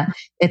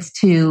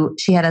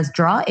 She had us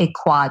draw a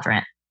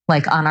quadrant,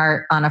 like on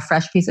a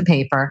fresh piece of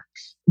paper,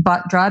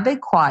 but draw a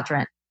big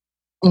quadrant.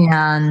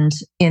 And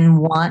in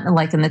one,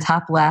 like in the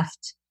top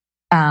left,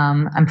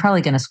 I'm probably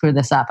going to screw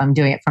this up. I'm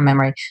doing it from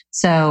memory.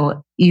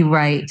 So you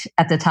write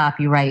at the top,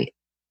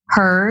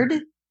 heard.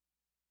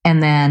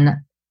 And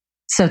then,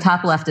 so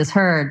top left is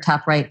heard,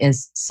 top right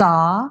is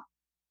saw.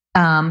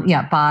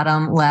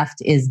 Bottom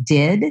left is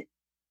did.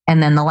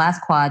 And then the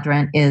last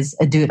quadrant is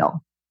a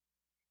doodle.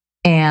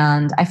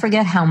 And I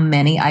forget how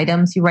many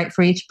items you write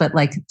for each, but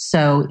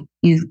so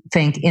you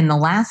think, in the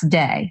last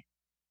day,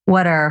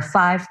 what are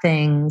 5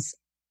 things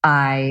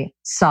I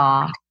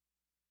saw,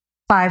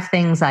 5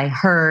 things I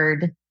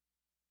heard,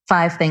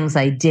 5 things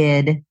I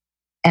did,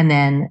 and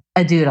then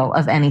a doodle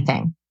of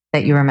anything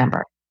that you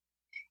remember.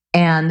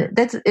 And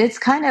it's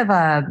kind of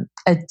a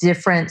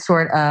different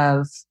sort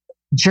of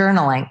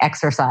journaling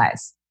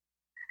exercise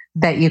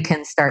that you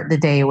can start the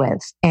day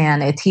with.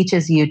 And it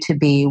teaches you to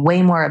be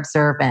way more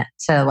observant,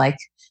 to like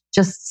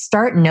just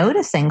start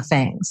noticing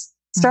things,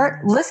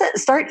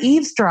 start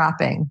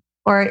eavesdropping.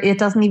 Or it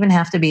doesn't even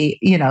have to be,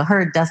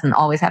 heard doesn't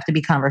always have to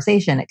be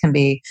conversation. It can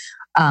be,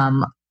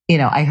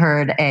 I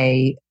heard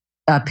a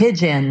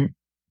pigeon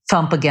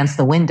thump against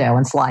the window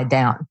and slide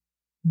down.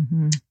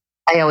 Mm-hmm.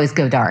 I always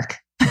go dark.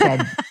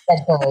 Dead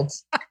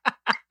birds.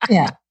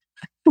 Yeah.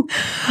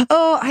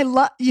 Oh,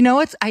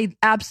 I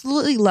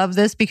absolutely love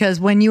this, because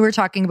when you were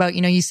talking about,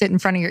 you sit in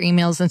front of your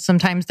emails and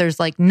sometimes there's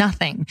like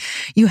nothing.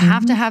 You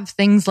have to have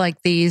things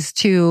like these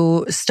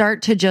to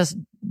start to just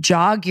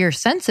jog your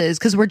senses,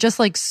 because we're just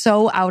like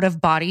so out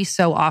of body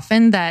so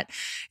often that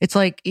it's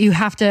like you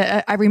have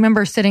to. I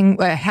remember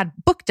I had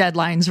book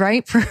deadlines,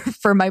 right,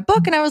 for my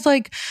book, and I was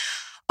like,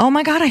 oh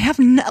my God, I have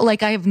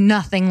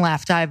nothing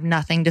left. I have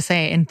nothing to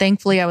say. And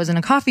thankfully I was in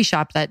a coffee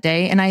shop that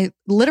day, and I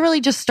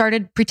literally just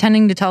started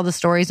pretending to tell the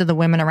stories of the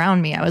women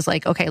around me. I was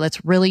like, okay,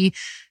 let's really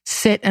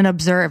sit and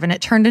observe. And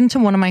it turned into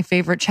one of my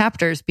favorite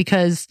chapters,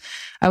 because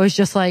I was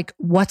just like,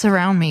 what's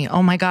around me?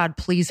 Oh my God,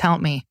 please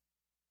help me.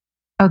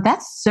 Oh,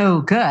 that's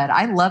so good.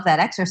 I love that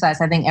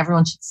exercise. I think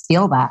everyone should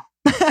steal that.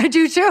 I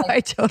do too. I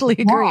totally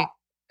agree. Yeah,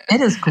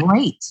 it is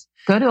great.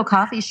 Go to a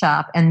coffee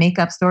shop and make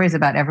up stories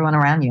about everyone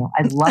around you.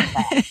 I love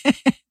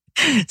that.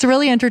 It's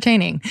really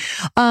entertaining.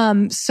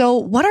 So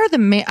what are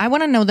I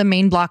want to know the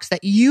main blocks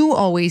that you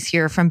always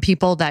hear from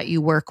people that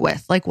you work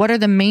with. Like, what are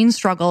the main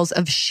struggles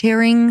of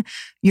sharing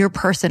your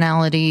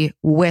personality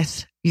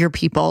with your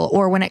people,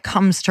 or when it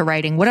comes to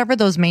writing, whatever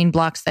those main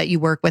blocks that you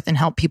work with and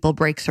help people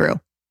break through?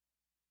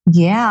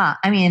 Yeah.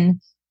 I mean,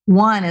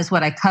 one is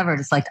what I covered.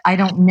 It's like, I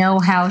don't know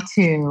how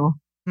to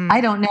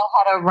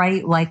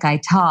write like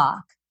I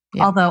talk.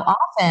 Yeah. Although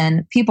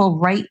often people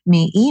write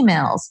me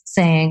emails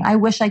saying, I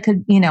wish I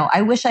could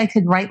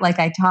write like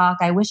I talk.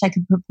 I wish I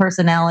could put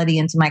personality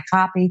into my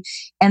copy.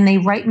 And they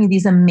write me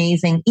these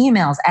amazing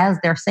emails as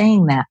they're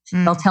saying that.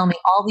 They'll tell me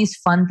all these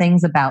fun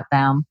things about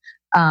them.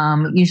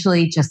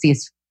 Usually just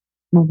these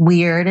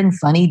weird and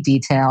funny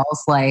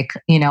details, like,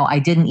 I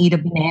didn't eat a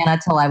banana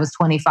till I was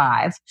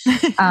 25.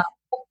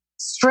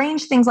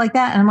 Strange things like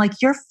that. And I'm like,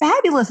 you're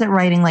fabulous at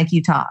writing like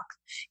you talk.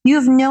 You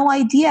have no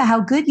idea how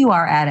good you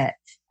are at it.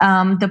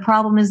 The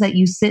problem is that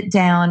you sit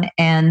down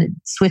and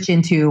switch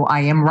into, I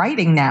am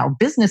writing now,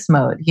 business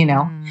mode,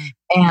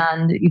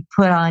 and you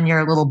put on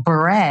your little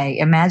beret,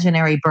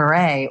 imaginary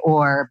beret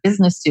or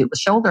business suit with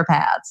shoulder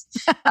pads.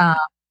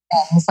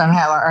 And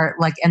somehow are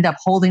like end up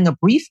holding an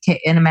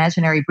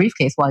imaginary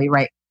briefcase while you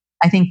write.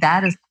 I think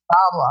that is the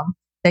problem,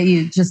 that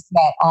you just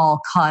get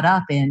all caught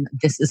up in,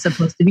 this is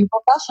supposed to be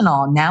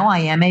professional. Now I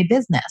am a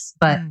business,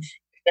 but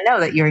you know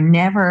that you're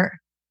never,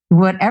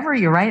 whatever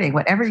you're writing,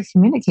 whatever you're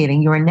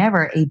communicating, you are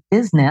never a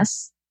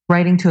business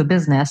writing to a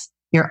business.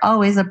 You're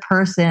always a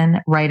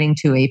person writing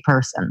to a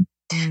person.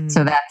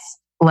 So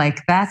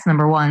that's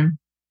number one.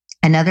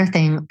 Another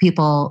thing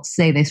people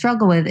say they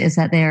struggle with is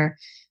that they're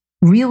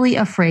really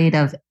afraid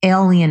of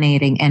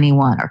alienating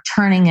anyone or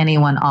turning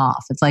anyone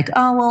off. It's like,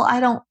 oh, well, I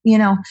don't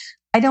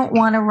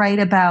want to write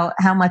about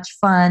how much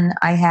fun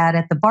I had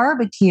at the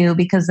barbecue,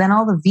 because then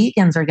all the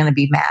vegans are going to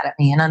be mad at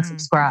me and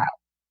unsubscribe.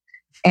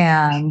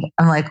 And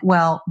I'm like,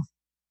 well,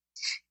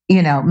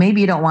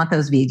 maybe you don't want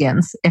those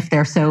vegans if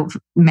they're so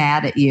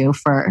mad at you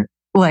for,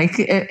 like,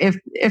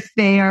 if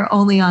they are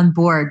only on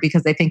board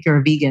because they think you're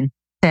a vegan,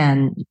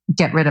 then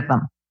get rid of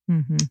them.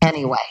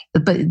 Anyway,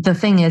 but the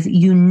thing is,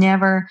 you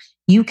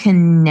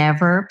can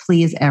never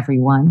please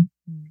everyone.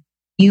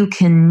 You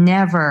can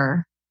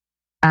never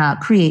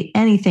create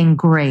anything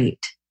great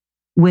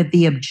with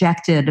the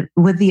objective.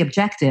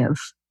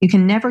 You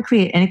can never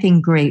create anything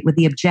great with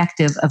the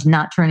objective of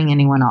not turning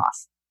anyone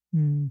off.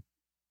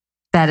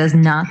 That is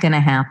not going to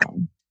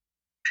happen.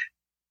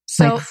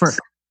 So,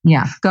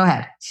 go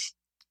ahead.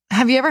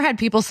 Have you ever had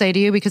people say to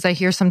you, because I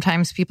hear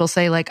sometimes people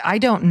say like, I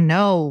don't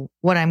know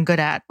what I'm good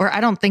at, or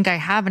I don't think I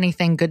have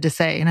anything good to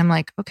say. And I'm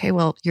like, okay,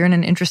 well, you're in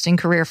an interesting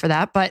career for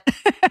that. But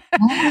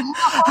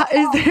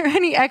is there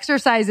any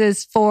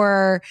exercises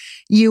for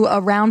you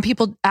around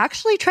people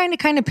actually trying to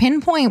kind of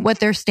pinpoint what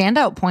their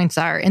standout points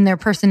are in their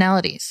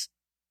personalities?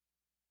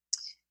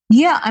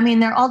 Yeah. I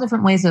mean, there are all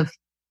different ways of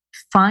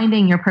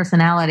finding your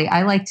personality.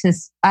 I like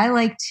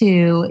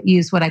to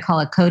use what I call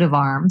a coat of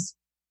arms.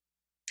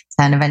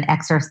 Kind of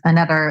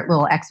another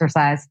little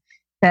exercise.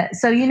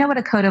 So you know what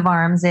a coat of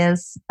arms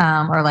is,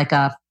 or like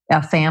a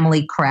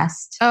family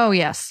crest? Oh,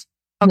 yes.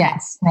 Okay.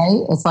 Yes,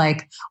 right? It's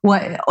like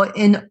what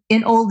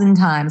in olden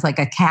times, like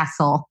a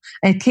castle,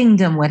 a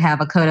kingdom would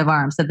have a coat of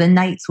arms that the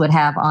knights would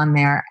have on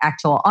their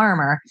actual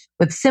armor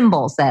with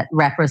symbols that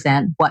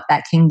represent what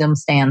that kingdom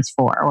stands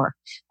for,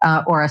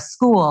 or a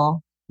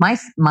school. My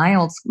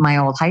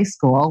old high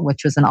school,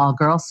 which was an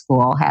all-girls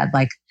school, had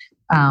like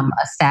a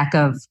stack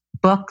of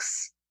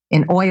books,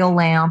 an oil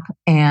lamp,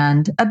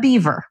 and a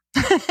beaver.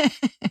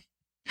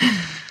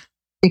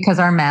 Because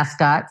our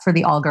mascot for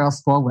the all-girls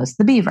school was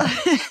the beaver.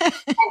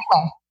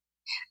 Anyway,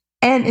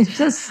 And it's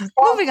just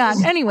moving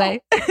on.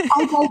 Anyway,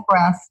 I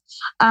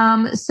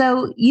digress.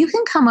 So you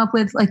can come up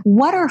with like,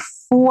 what are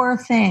 4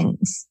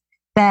 things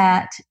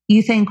that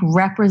you think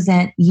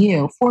represent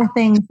you? 4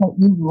 things that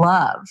you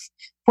love,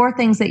 4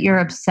 things that you're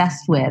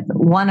obsessed with.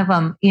 One of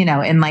them,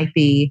 it might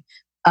be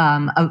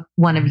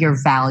one of your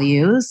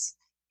values.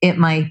 It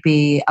might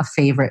be a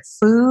favorite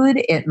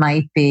food. It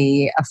might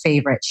be a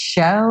favorite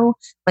show.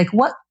 Like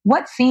what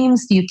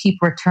themes do you keep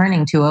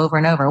returning to over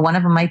and over? One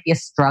of them might be a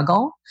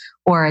struggle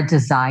or a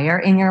desire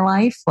in your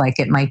life. Like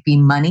it might be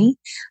money.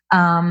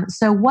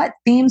 So what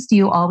themes do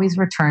you always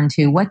return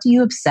to? What do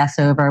you obsess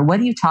over? What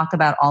do you talk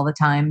about all the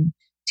time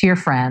to your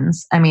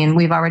friends? I mean,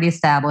 we've already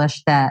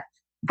established that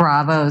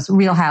Bravo's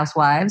Real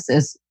Housewives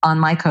is on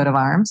my coat of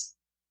arms.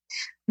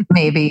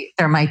 Maybe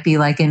there might be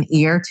like an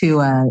ear to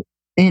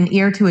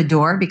a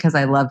door because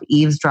I love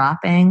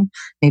eavesdropping.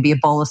 Maybe a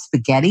bowl of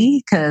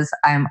spaghetti because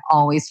I'm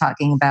always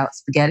talking about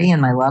spaghetti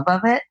and my love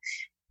of it.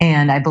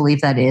 And I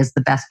believe that is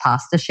the best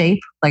pasta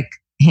shape, like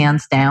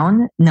hands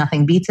down.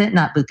 Nothing beats it.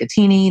 Not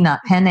bucatini, not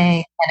penne.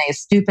 Penne is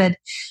stupid.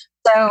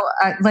 So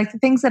like the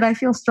things that I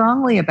feel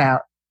strongly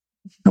about.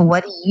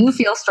 What do you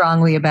feel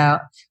strongly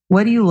about?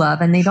 What do you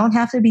love? And they don't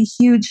have to be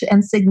huge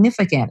and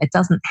significant. It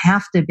doesn't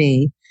have to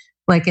be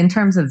like in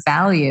terms of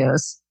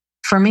values.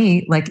 For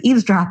me, like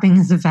eavesdropping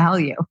is a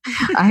value.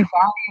 I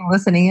value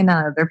listening in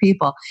on other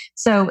people.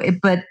 So,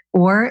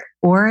 or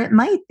it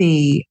might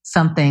be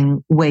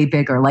something way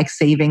bigger, like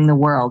saving the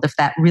world, if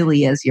that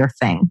really is your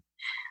thing.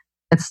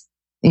 That's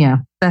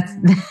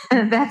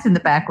that's in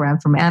the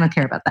background for me. I don't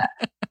care about that.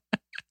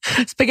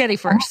 Spaghetti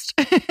first.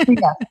 Yeah,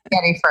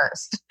 spaghetti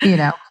first.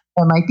 It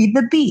might be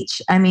the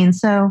beach. I mean,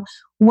 so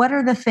what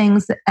are the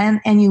things that,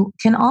 and you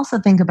can also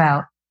think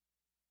about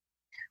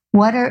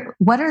what are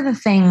the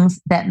things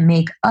that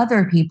make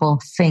other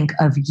people think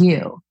of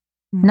you?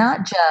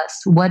 Not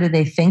just what do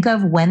they think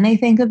of when they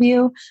think of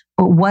you,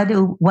 but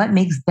what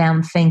makes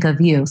them think of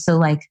you. So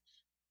like,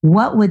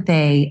 what would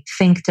they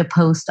think to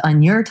post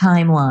on your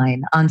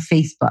timeline on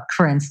Facebook,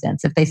 for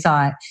instance, if they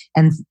saw it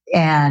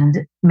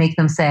and make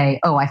them say,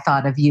 "Oh, I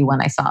thought of you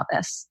when I saw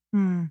this."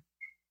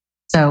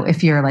 So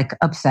if you're like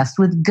obsessed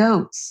with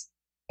goats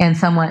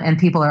and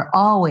people are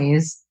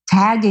always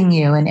tagging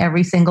you in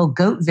every single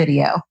goat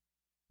video,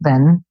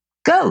 then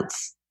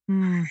goats.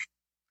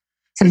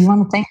 So you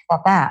want to think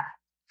about that.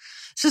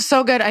 This is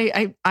so good.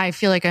 I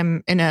feel like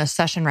I'm in a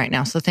session right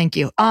now. So thank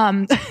you.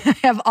 I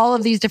have all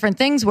of these different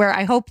things where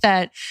I hope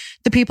that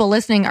the people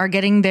listening are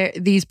getting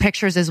these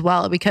pictures as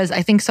well, because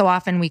I think so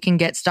often we can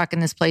get stuck in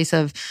this place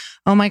of,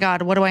 oh my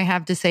God, what do I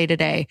have to say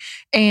today?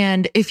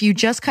 And if you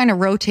just kind of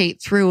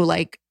rotate through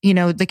like,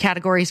 the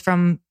categories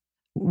from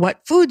what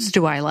foods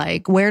do I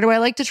like? Where do I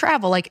like to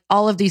travel? Like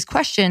all of these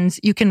questions,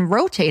 you can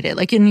rotate it.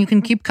 Like, and you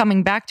can keep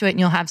coming back to it and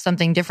you'll have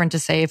something different to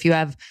say if you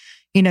have,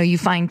 you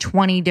find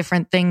 20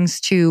 different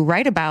things to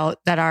write about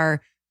that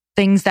are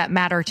things that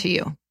matter to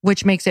you,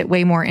 which makes it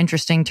way more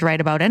interesting to write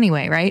about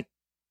anyway, right?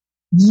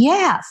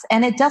 Yes.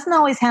 And it doesn't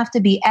always have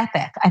to be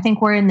epic. I think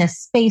we're in this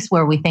space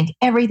where we think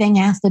everything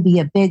has to be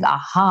a big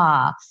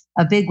aha,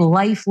 a big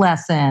life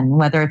lesson,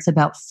 whether it's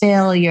about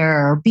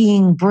failure or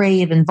being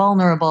brave and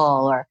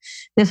vulnerable or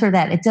this or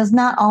that. It does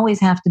not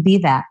always have to be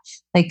that.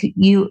 Like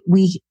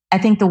I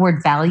think the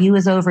word value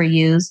is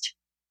overused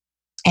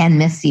and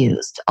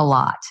misused a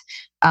lot.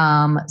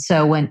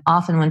 So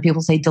when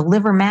people say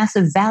deliver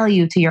massive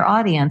value to your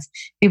audience,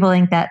 people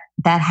think that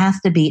has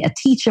to be a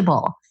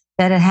teachable,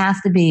 that it has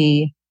to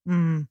be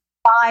 5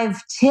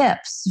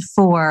 tips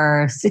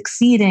for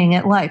succeeding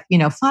at life.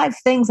 5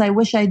 things I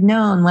wish I'd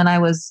known when I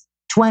was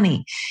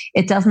 20.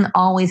 It doesn't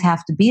always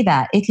have to be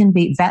that. It can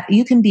be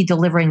you can be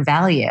delivering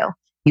value.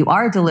 You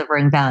are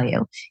delivering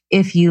value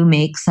if you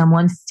make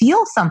someone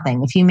feel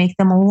something, if you make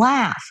them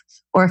laugh,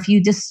 or if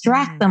you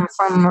distract them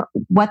from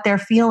what they're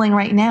feeling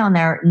right now and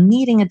they're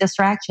needing a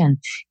distraction.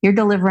 You're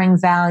delivering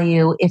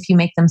value if you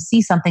make them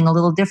see something a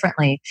little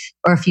differently,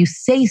 or if you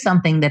say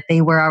something that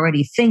they were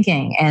already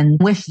thinking and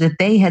wish that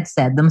they had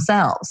said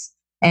themselves.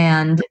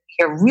 And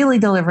you're really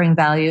delivering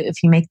value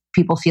if you make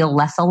people feel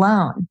less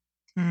alone.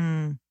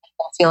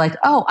 Feel like,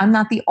 oh, I'm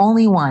not the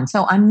only one.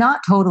 So I'm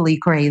not totally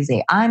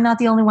crazy. I'm not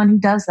the only one who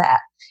does that.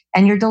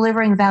 And you're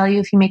delivering value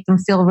if you make them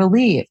feel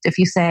relieved. If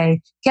you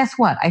say, guess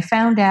what? I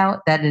found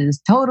out that it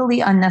is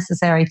totally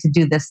unnecessary to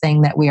do this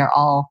thing that we are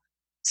all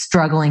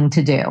struggling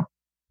to do.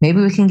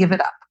 Maybe we can give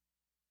it up.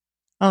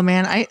 Oh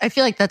man, I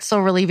feel like that's so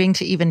relieving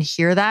to even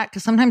hear that,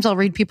 because sometimes I'll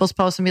read people's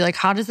posts and be like,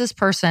 how does this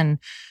person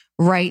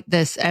write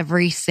this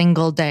every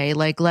single day?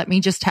 Like, let me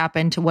just tap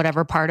into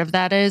whatever part of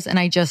that is. And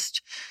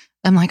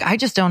I'm like, I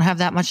just don't have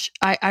that much.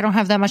 I don't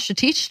have that much to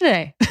teach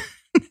today.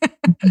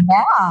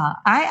 Yeah,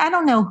 I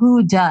don't know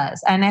who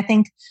does. And I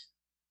think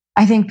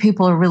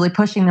people are really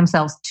pushing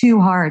themselves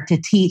too hard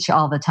to teach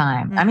all the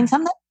time. I mean,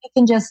 sometimes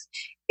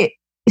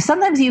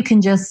you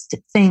can just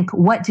think,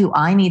 what do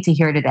I need to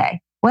hear today?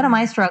 What am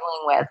I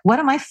struggling with? What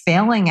am I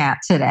failing at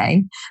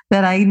today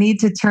that I need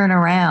to turn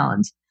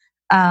around?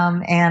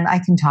 And I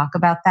can talk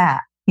about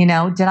that.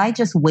 Did I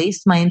just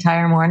waste my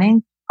entire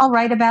morning? I'll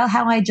write about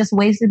how I just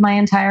wasted my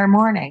entire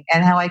morning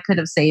and how I could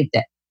have saved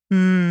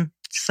it.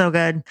 So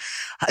good.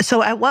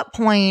 So at what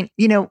point,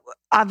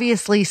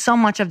 obviously so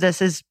much of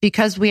this is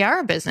because we are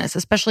a business,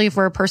 especially if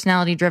we're a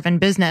personality driven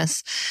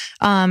business.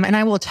 And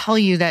I will tell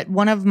you that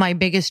one of my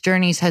biggest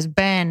journeys has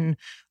been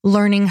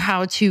learning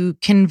how to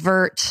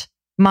convert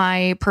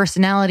my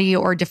personality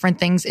or different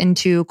things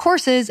into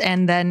courses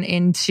and then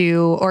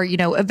into, or,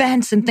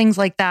 events and things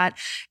like that,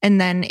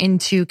 and then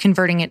into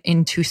converting it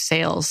into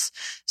sales.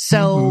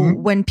 So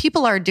when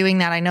people are doing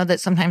that, I know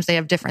that sometimes they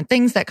have different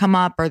things that come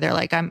up, or they're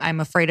like,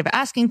 I'm afraid of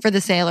asking for the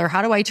sale, or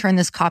how do I turn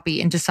this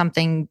copy into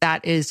something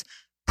that is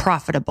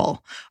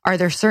profitable? Are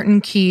there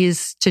certain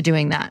keys to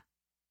doing that?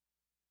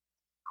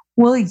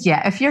 Well,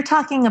 yeah. If you're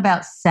talking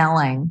about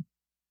selling,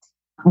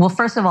 well,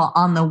 first of all,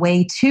 on the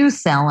way to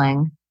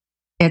selling,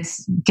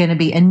 it's going to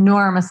be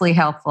enormously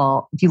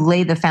helpful if you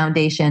lay the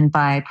foundation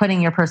by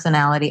putting your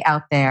personality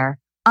out there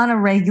on a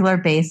regular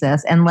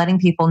basis and letting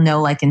people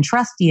know, like, and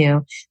trust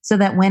you, so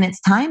that when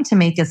it's time to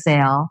make a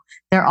sale,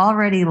 they're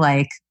already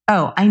like,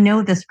 oh, I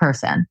know this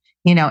person.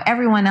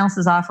 Everyone else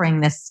is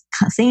offering this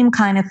same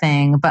kind of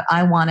thing, but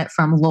I want it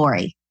from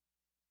Lori,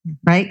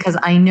 right? Because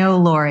I know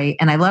Lori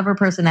and I love her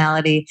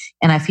personality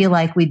and I feel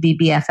like we'd be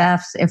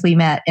BFFs if we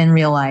met in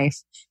real life.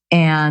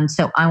 And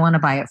so I want to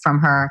buy it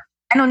from her.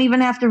 I don't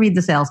even have to read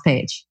the sales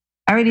page.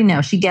 I already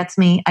know she gets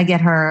me. I get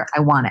her.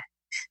 I want it.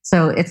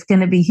 So it's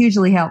going to be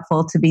hugely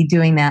helpful to be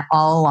doing that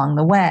all along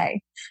the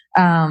way,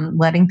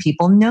 letting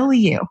people know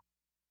you.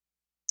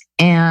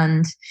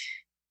 And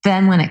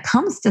then when it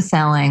comes to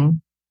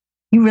selling,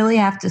 you really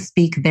have to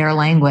speak their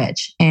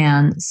language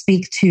and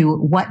speak to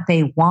what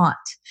they want.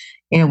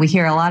 We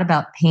hear a lot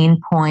about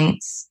pain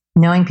points,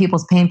 knowing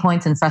people's pain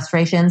points and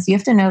frustrations. You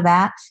have to know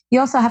that.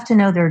 You also have to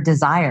know their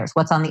desires,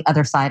 what's on the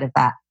other side of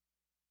that.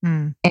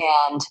 And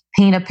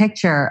paint a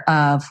picture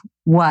of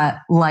what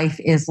life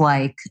is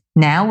like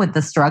now with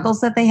the struggles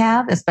that they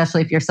have,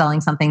 especially if you're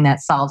selling something that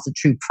solves a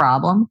true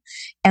problem,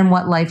 and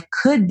what life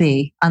could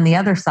be on the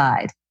other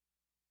side.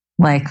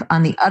 Like,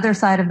 on the other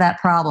side of that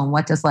problem,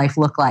 what does life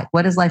look like?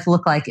 What does life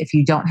look like if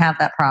you don't have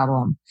that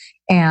problem?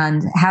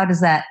 And how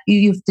does that,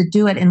 you have to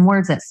do it in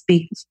words that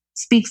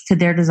speaks to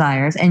their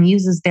desires and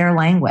uses their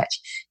language.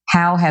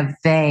 How have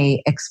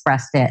they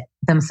expressed it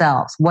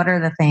themselves? What are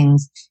the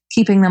things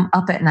keeping them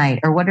up at night?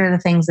 Or what are the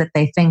things that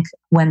they think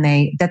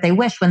that they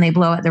wish when they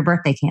blow out their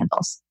birthday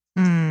candles?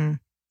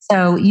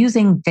 So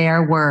using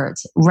their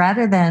words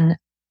rather than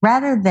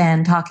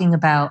talking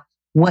about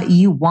what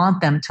you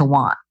want them to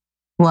want.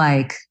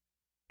 Like,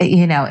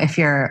 if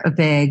you're a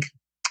big,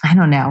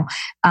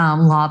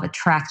 law of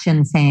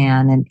attraction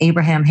fan and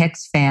Abraham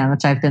Hicks fan,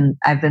 which I've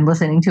been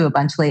listening to a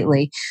bunch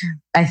lately.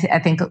 I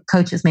think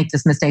coaches make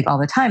this mistake all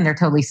the time. They're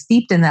totally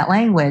steeped in that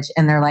language,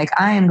 and they're like,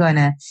 I am going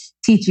to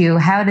teach you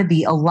how to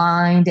be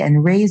aligned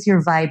and raise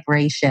your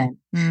vibration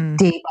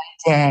day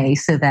by day,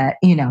 so that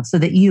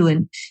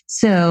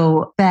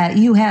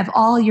you have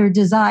all your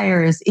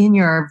desires in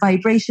your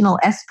vibrational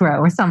escrow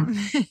or some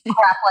crap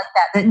like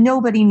that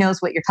nobody knows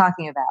what you're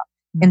talking about.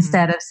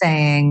 Instead of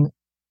saying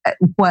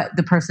what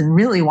the person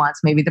really wants.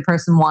 Maybe the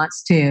person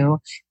wants to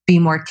be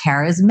more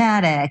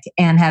charismatic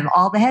and have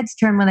all the heads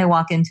turn when they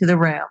walk into the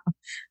room.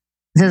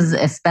 This is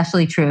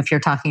especially true if you're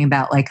talking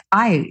about, like,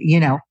 I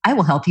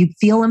will help you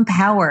feel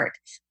empowered.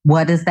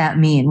 What does that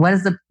mean?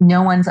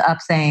 No one's up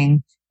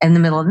saying in the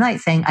middle of the night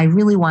saying, I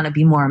really want to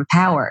be more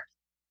empowered.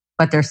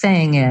 What they're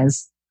saying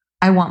is,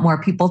 I want more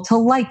people to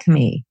like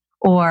me,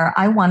 or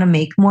I want to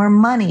make more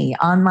money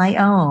on my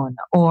own,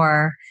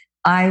 or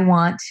I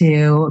want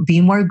to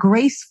be more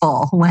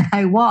graceful when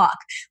I walk.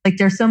 Like,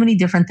 there's so many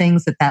different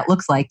things that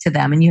looks like to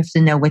them, and you have to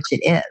know which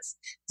it is.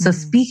 So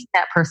speaking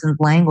that person's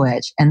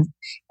language and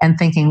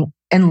thinking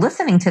and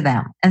listening to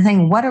them and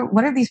saying, what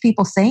are these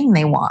people saying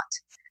they want,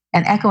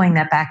 and echoing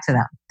that back to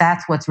them.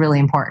 That's what's really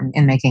important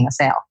in making a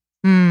sale.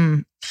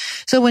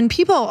 So when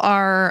people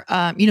are,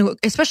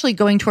 especially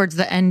going towards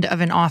the end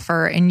of an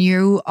offer, and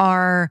you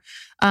are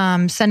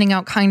sending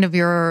out kind of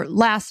your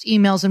last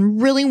emails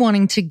and really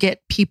wanting to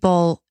get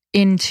people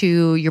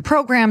into your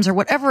programs or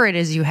whatever it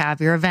is you have,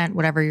 your event,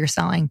 whatever you're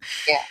selling.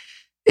 Yeah.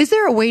 Is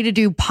there a way to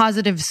do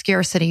positive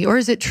scarcity, or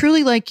is it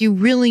truly like you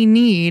really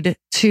need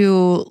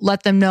to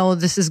let them know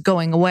this is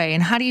going away?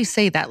 And how do you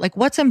say that? Like,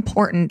 what's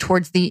important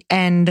towards the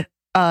end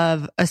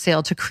of a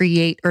sale to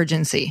create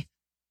urgency?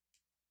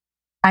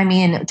 I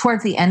mean,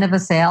 towards the end of a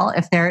sale,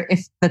 if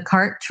the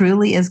cart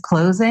truly is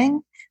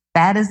closing,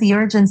 that is the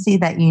urgency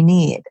that you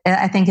need.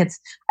 I think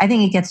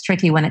it gets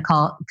tricky when it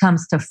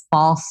comes to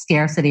false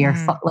scarcity, or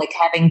like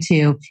having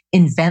to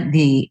invent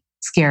the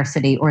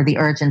scarcity or the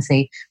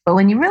urgency. But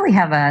when you really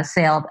have a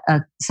sale,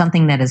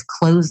 something that is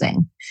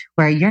closing,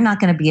 where you're not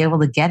going to be able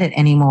to get it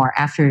anymore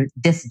after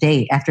this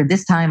date, after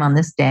this time on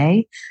this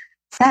day,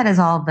 that is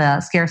all the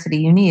scarcity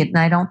you need. And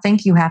I don't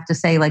think you have to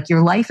say, like,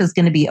 your life is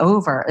going to be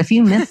over if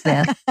you miss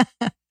this.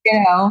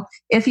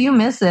 If you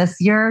miss this,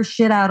 you're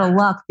shit out of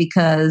luck,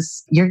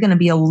 because you're going to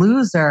be a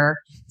loser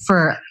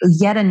for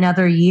yet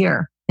another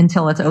year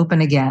until it's open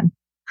again.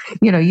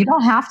 You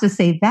don't have to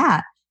say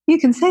that, you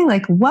can say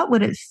like, what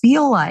would it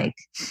feel like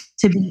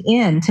to be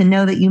in, to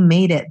know that you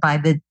made it by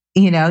the,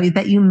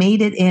 that you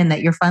made it in,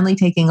 that you're finally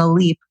taking a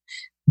leap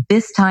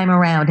this time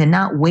around and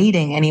not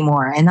waiting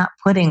anymore and not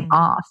putting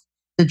off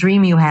the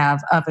dream you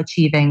have of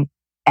achieving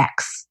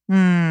X.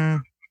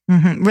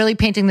 Mm-hmm. Really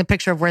painting the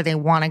picture of where they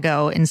want to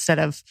go instead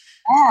of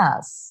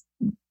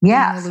being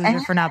a loser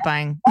for not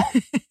buying. And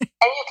you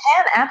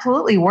can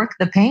absolutely work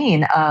the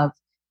pain of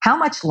how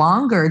much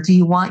longer do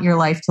you want your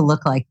life to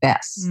look like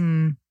this?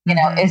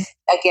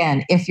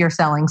 If you're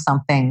selling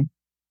something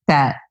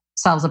that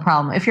solves a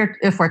problem,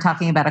 if we're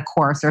talking about a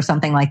course or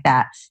something like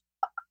that,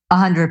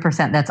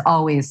 100%, that's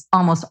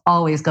almost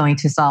always going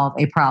to solve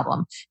a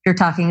problem. If you're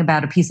talking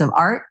about a piece of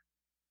art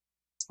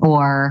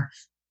or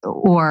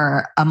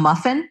a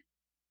muffin,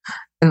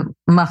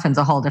 muffin's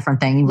a whole different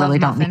thing. You really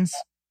don't need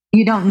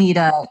you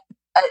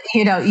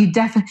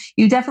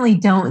definitely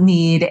don't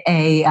need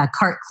a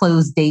cart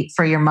close date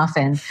for your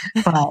muffin.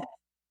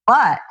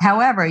 But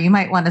however, you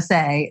might want to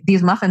say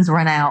these muffins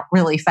run out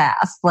really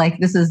fast. Like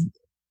there's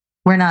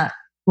not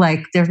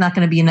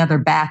going to be another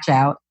batch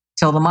out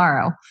till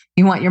tomorrow.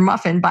 You want your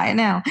muffin, buy it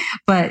now.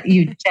 But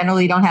you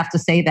generally don't have to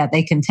say that.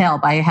 They can tell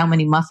by how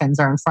many muffins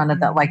are in front of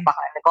the, like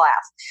behind the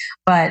glass.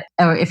 But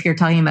if you're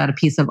talking about a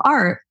piece of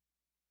art,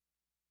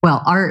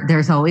 well, art,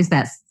 there's always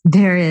unless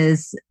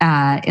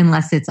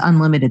it's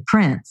unlimited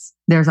prints,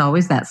 there's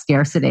always that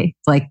scarcity.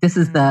 It's like, this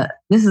is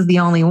the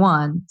only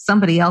one.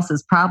 Somebody else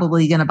is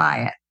probably going to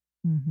buy it.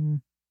 Mm-hmm.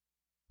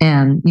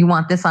 And you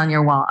want this on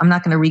your wall. I'm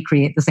not going to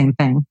recreate the same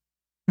thing.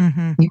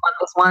 Mm-hmm. You want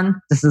this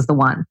one? This is the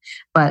one.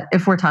 But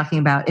if we're talking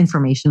about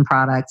information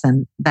products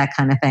and that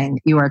kind of thing,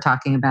 you are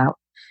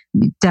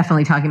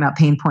definitely talking about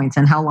pain points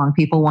and how long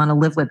people want to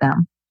live with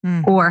them.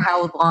 Or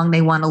how long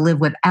they want to live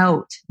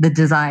without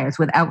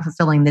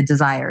fulfilling the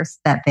desires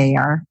that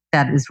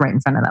is right in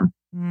front of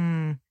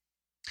them.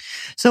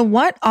 So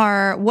what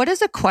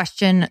is a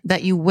question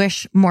that you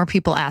wish more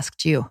people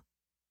asked you?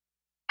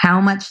 How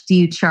much do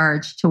you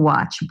charge to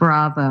watch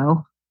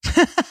Bravo?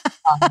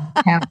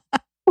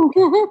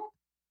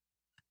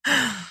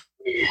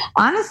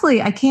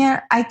 Honestly, I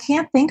can't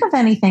think of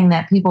anything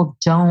that people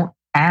don't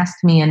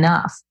ask me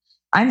enough.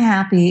 I'm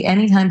happy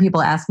anytime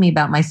people ask me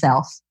about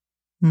myself.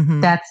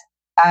 Mm-hmm.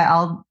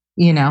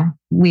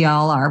 We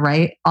all are,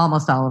 right?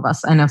 Almost all of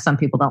us. I know some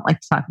people don't like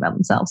to talk about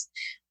themselves,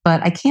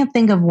 but I can't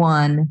think of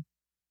one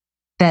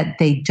that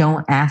they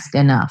don't ask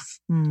enough.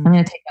 I'm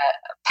going to take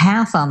a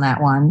pass on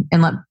that one,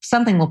 and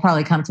something will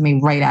probably come to me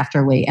right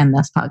after we end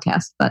this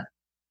podcast. But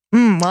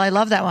well, I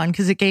love that one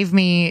because it gave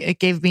me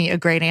a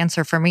great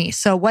answer for me.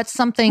 So what's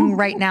something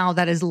right now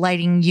that is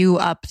lighting you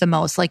up the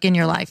most, like in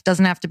your life?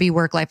 Doesn't have to be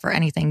work life or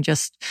anything,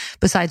 just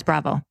besides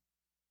Bravo.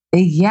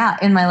 Yeah,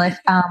 in my life,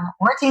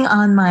 working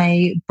on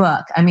my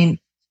book. I mean,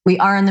 we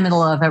are in the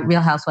middle of a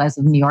Real Housewives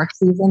of New York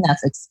season.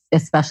 That's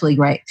especially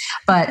great.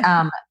 But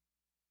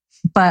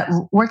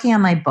working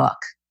on my book,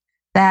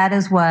 that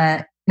is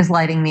what is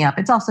lighting me up.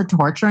 It's also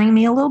torturing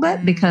me a little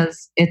bit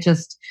because I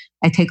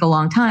take a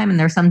long time, and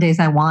there's some days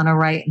I want to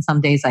write and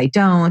some days I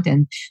don't.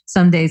 And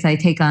some days I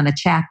take on a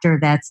chapter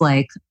that's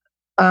like,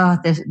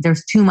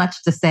 there's too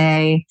much to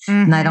say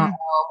and I don't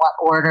know what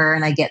order,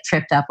 and I get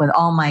tripped up with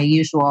all my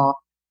usual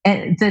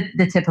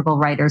the typical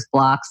writer's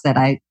blocks that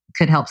I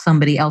could help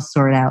somebody else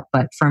sort out.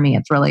 But for me,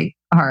 it's really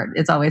hard.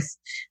 It's always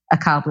a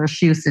cobbler's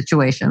shoe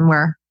situation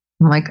where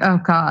I'm like, oh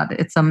God,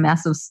 it's a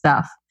mess of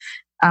stuff.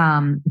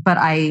 But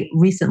I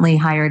recently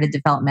hired a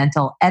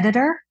developmental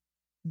editor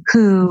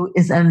who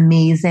is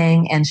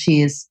amazing. And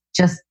she's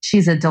a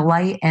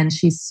delight, and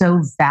she's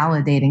so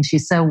validating.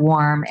 She's so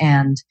warm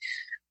and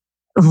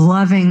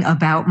loving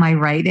about my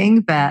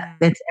writing that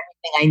it's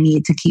everything I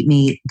need to keep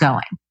me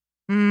going.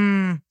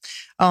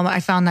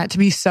 I found that to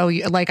be so,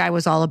 like, I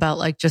was all about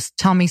like, just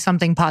tell me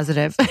something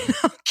positive.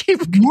 I'll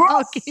keep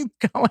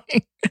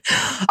going.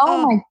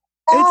 Oh my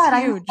God,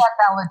 I need that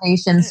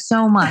validation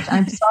so much.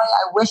 I'm sorry.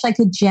 I wish I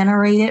could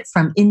generate it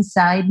from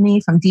inside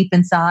me, from deep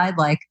inside,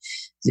 like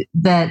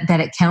that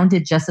it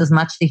counted just as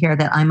much to hear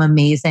that I'm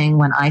amazing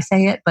when I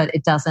say it, but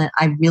it doesn't.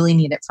 I really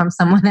need it from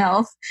someone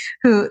else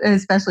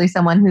especially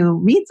someone who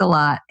reads a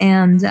lot.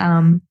 And,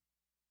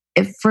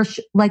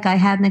 I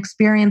had an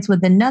experience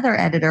with another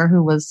editor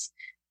who was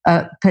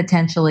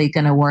potentially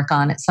going to work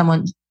on it.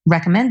 Someone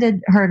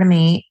recommended her to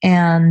me,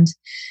 and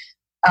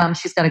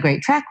she's got a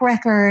great track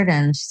record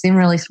and she seemed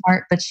really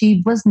smart, but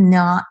she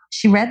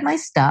read my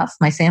stuff,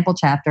 my sample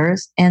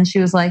chapters, and she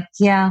was like,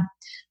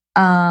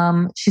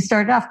 she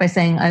started off by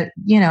saying,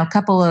 a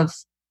couple of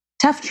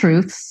tough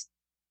truths.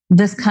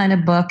 This kind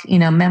of book,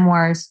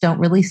 memoirs don't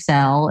really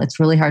sell. It's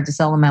really hard to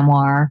sell a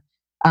memoir.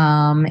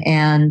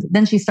 And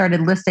then she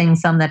started listing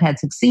some that had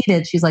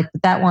succeeded. She's like,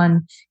 but that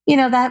one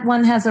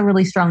has a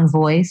really strong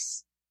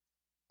voice.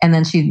 And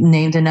then she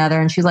named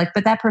another, and she's like,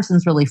 but that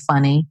person's really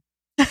funny.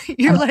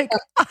 You're like,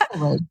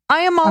 I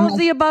am all of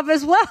the above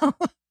as well. Right.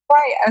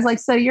 I was like,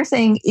 so you're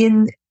saying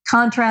in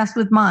contrast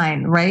with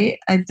mine, right?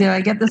 Do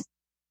I get this?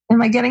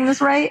 Am I getting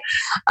this right?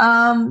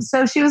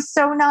 So she was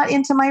so not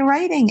into my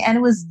writing, and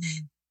it was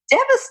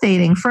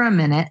devastating for a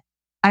minute.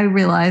 I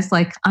realized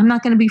like, I'm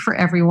not going to be for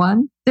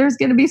everyone. There's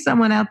going to be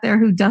someone out there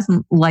who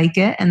doesn't like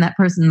it. And that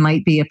person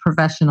might be a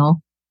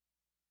professional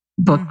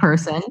book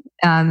person.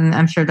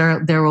 I'm sure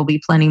there will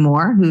be plenty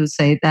more who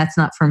say that's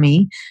not for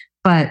me.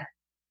 But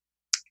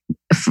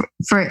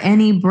for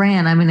any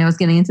brand, I mean, I was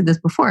getting into this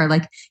before,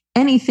 like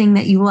anything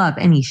that you love,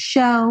 any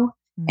show,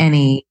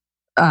 any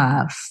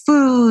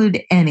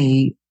food,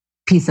 any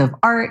piece of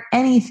art,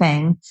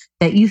 anything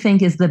that you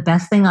think is the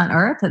best thing on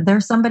earth,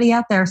 there's somebody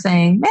out there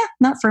saying,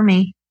 not for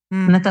me.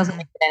 And that doesn't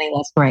make it any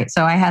less great.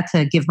 So I had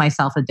to give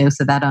myself a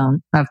dose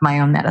of my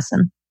own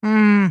medicine.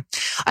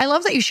 I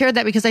love that you shared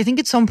that, because I think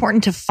it's so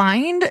important to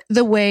find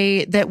the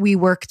way that we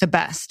work the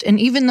best. And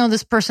even though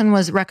this person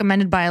was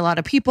recommended by a lot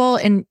of people,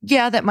 and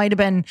yeah, that might have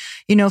been,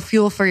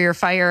 fuel for your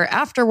fire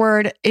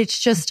afterward. It's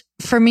just,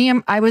 for me,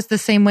 I was the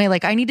same way.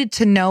 Like, I needed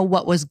to know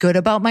what was good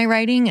about my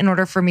writing in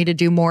order for me to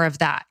do more of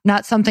that.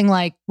 Not something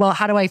like, well,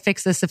 how do I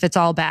fix this if it's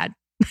all bad?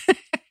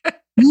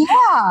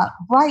 Yeah,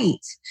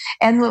 right.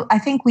 And I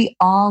think we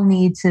all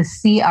need to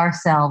see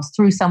ourselves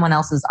through someone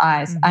else's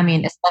eyes. I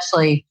mean,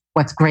 especially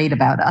what's great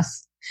about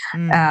us.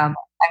 I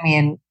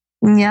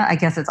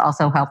guess it's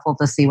also helpful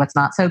to see what's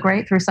not so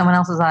great through someone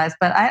else's eyes,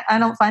 but I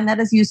don't find that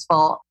as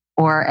useful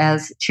or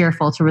as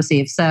cheerful to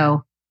receive.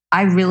 So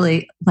I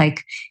really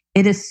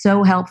it is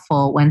so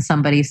helpful when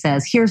somebody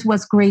says, here's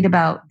what's great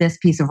about this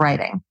piece of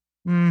writing.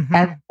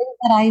 That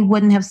I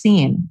wouldn't have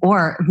seen,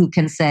 or who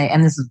can say,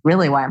 and this is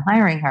really why I'm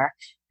hiring her,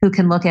 who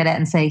can look at it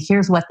and say,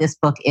 here's what this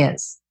book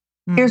is.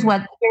 Here's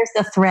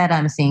the thread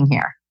I'm seeing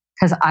here.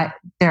 Because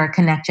there are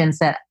connections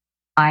that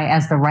I,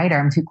 as the writer,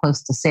 am too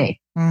close to see.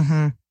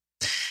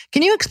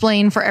 Can you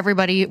explain for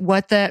everybody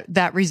what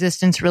that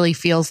resistance really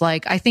feels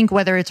like? I think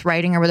whether it's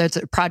writing or whether it's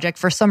a project,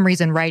 for some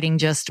reason, writing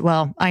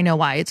I know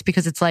why. It's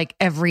because it's like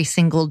every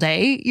single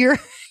day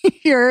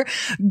you're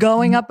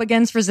going up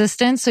against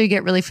resistance. So you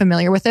get really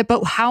familiar with it.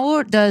 But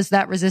how does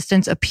that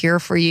resistance appear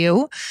for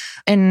you?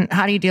 And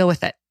how do you deal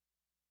with it?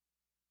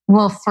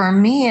 Well, for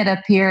me, it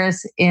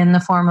appears in the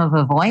form of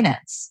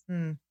avoidance.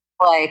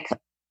 Like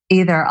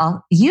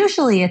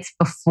usually it's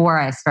before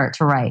I start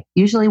to write.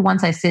 Usually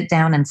once I sit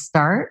down and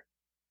start,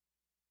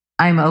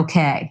 I'm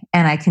okay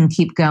and I can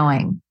keep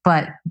going.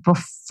 But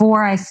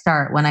before I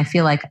start, when I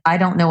feel like I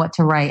don't know what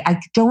to write, I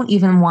don't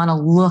even want to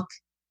look.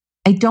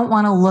 I don't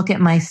want to look at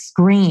my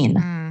screen.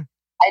 I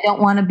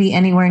don't want to be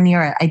anywhere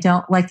near it. I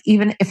don't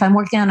even if I'm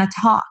working on a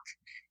talk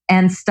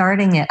and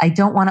starting it, I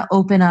don't want to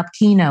open up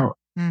Keynote.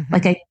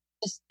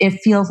 It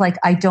feels like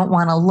I don't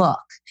want to look.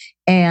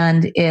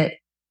 And it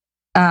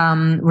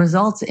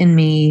results in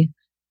me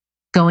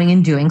going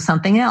and doing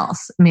something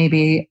else.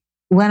 Maybe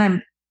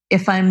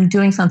if I'm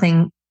doing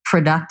something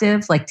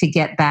productive, like to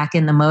get back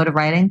in the mode of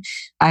writing,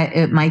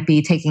 it might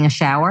be taking a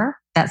shower.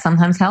 That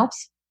sometimes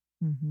helps.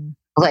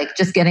 Like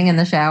just getting in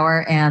the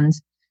shower, and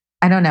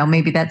I don't know,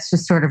 maybe that's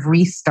just sort of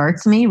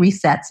resets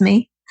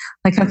me.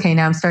 Like, okay,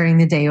 now I'm starting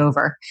the day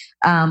over.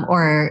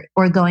 Or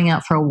going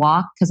out for a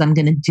walk, because I'm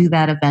going to do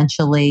that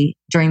eventually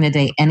during the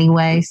day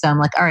anyway. So I'm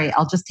like, all right,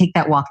 I'll just take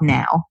that walk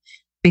now,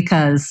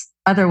 because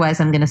otherwise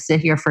I'm going to sit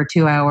here for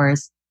 2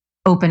 hours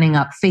opening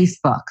up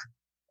Facebook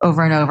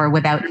over and over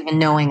without even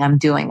knowing I'm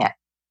doing it.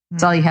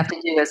 So all you have to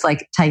do is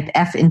type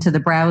F into the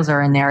browser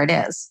and there it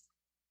is,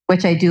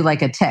 which I do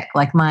like a tick.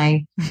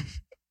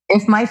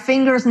 If my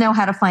fingers know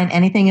how to find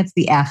anything, it's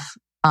the F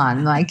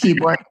on my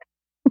keyboard.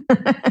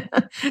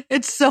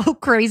 It's so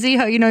crazy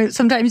how,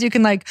 sometimes you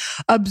can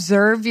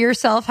observe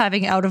yourself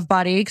having out of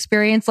body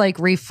experience,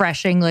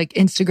 refreshing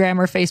Instagram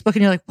or Facebook.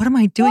 And you're like, what am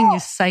I doing, you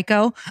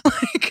psycho?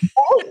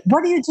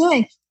 What are you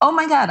doing? Oh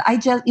my God. I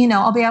just,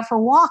 I'll be out for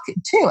a walk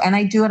too. And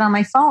I do it on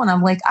my phone.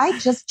 I'm like, I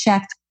just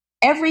checked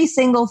every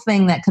single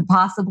thing that could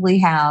possibly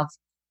have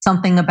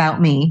something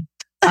about me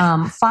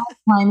 5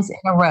 times in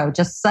a row,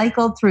 just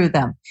cycled through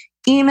them.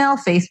 Email,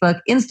 Facebook,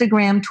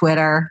 Instagram,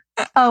 Twitter.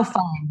 Oh,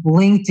 fine.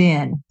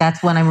 LinkedIn.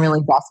 That's when I'm really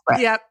desperate.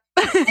 Yep.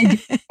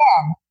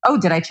 Oh,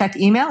 did I check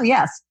email?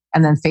 Yes.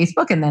 And then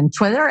Facebook, and then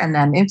Twitter, and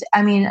then,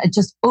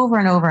 just over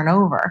and over and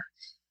over.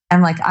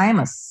 And I am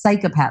a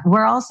psychopath.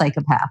 We're all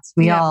psychopaths.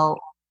 We all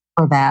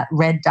are that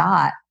red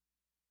dot.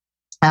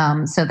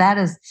 So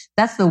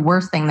that's the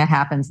worst thing that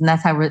happens. And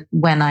that's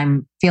when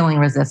I'm feeling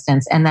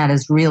resistance. And that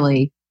is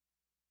really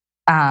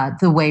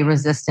the way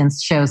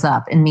resistance shows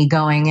up, in me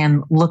going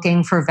and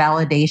looking for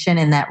validation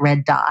in that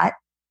red dot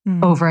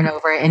over and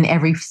over in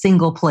every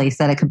single place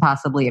that it could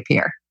possibly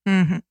appear.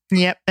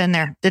 Yep, been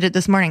there. Did it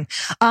this morning.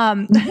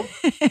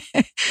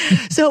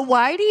 So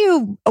why do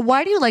you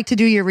like to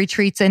do your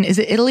retreats in? Is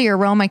it Italy or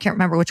Rome? I can't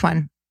remember which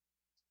one.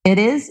 It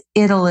is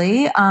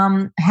Italy.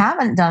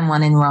 Haven't done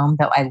one in Rome,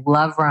 though I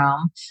love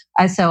Rome.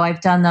 So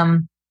I've done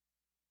them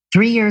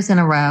 3 years in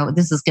a row.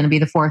 This is going to be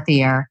the 4th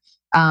year.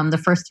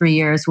 The first 3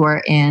 years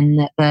were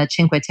in the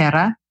Cinque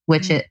Terre,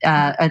 which is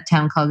a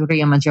town called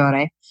Rio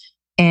Maggiore.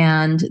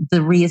 And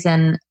the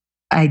reason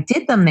I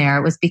did them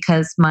there was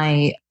because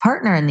my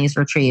partner in these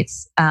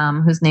retreats,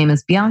 whose name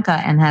is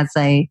Bianca, and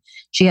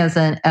she has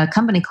a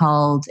company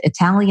called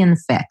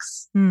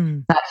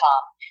ItalianFix.com.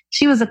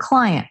 She was a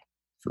client,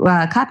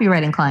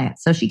 copywriting client.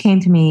 So she came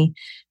to me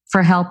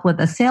for help with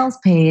a sales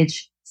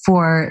page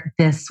for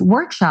this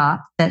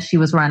workshop that she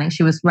was running.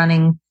 She was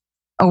running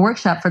a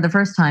workshop for the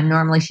first time.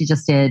 Normally she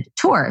just did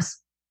tours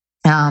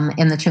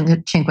in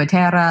the Cinque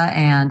Terre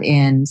and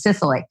in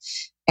Sicily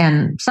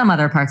and some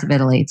other parts of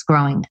Italy. It's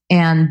growing.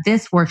 And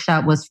this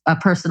workshop was a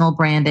personal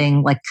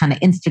branding, like kind of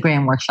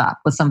Instagram workshop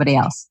with somebody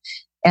else.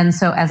 And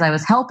so as I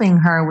was helping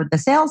her with the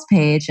sales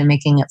page and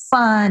making it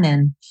fun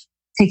and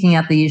taking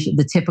out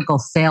the typical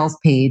sales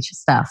page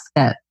stuff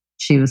that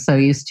she was so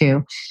used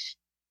to,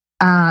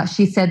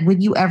 she said,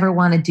 would you ever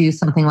want to do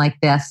something like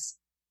this,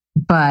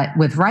 but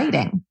with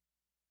writing,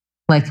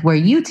 like where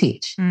you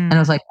teach? And I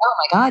was like, oh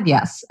my God,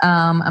 yes.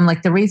 I'm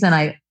like, the reason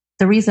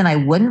I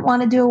wouldn't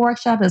want to do a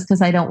workshop is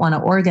because I don't want to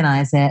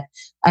organize it.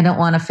 I don't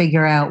want to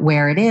figure out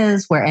where it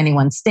is, where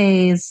anyone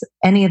stays,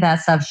 any of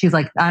that stuff. She's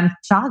like, I'm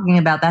talking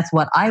about that's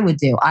what I would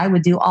do. I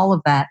would do all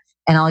of that.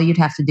 And all you'd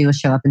have to do is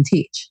show up and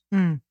teach.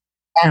 And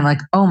I'm like,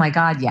 oh my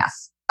God,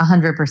 yes,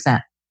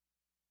 100%.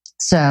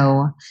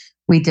 So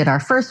we did our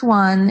first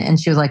one and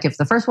she was like, if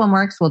the first one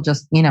works, we'll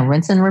just,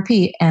 rinse and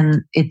repeat.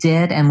 And it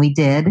did. And we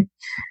did.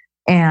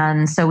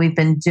 And so we've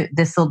been,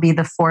 this will be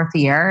the 4th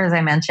year, as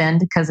I mentioned,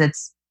 because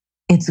it's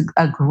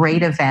a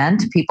great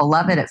event. People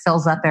love it. It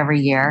fills up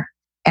every year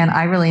and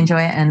I really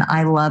enjoy it. And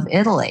I love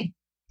Italy.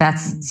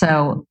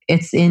 So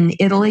it's in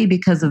Italy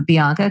because of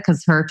Bianca,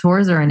 because her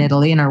tours are in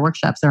Italy and her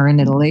workshops are in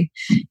Italy.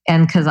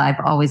 And because I've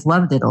always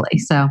loved Italy.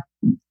 So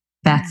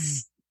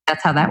that's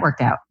how that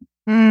worked out.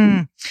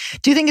 Do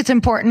you think it's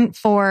important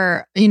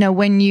for,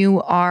 when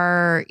you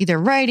are either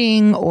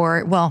writing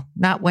or, well,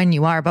 not when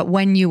you are, but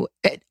when you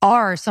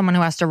are someone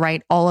who has to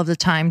write all of the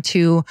time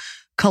to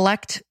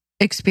collect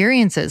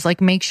experiences,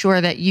 like make sure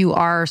that you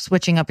are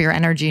switching up your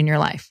energy in your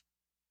life?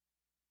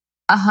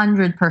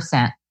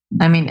 100%.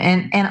 I mean,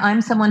 and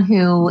I'm someone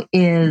who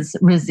is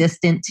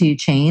resistant to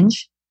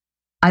change.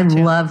 I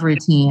love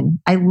routine.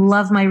 I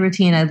love my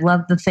routine. I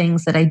love the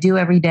things that I do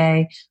every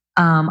day.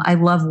 I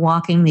love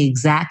walking the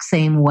exact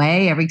same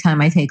way every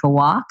time I take a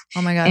walk.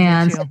 Oh my God.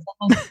 And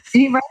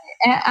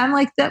I'm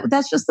like,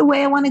 that's just the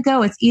way I want to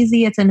go. It's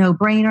easy. It's a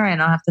no-brainer. I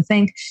don't have to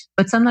think.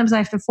 But sometimes I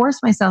have to force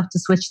myself to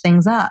switch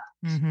things up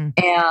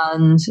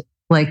and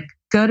like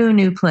go to a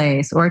new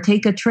place or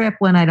take a trip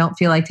when I don't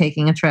feel like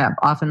taking a trip.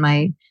 Often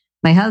my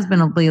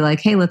husband will be like,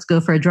 hey, let's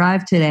go for a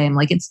drive today. I'm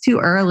like, it's too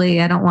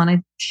early. I don't want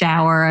to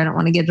shower. I don't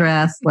want to get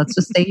dressed. Let's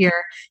just stay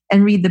here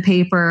and read the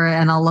paper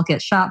and I'll look at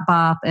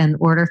ShopBop and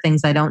order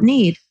things I don't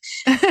need.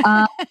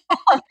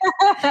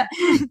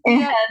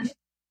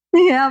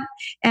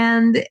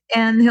 And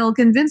he'll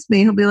convince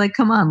me. He'll be like,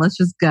 come on, let's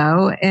just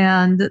go.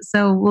 And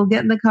so we'll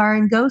get in the car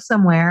and go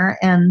somewhere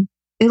and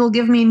it'll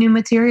give me new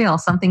material,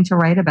 something to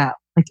write about.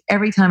 Like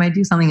every time I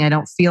do something I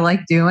don't feel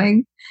like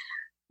doing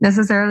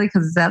necessarily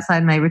because it's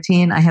outside my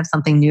routine, I have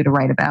something new to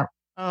write about.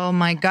 Oh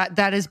my God.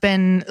 That has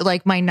been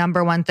like my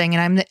number one thing.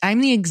 And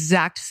I'm the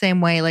exact same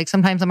way. Like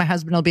sometimes my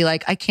husband will be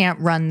like, I can't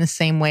run the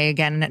same way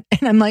again.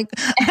 And I'm like,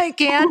 I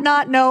can't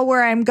not know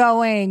where I'm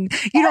going.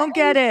 You don't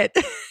get it.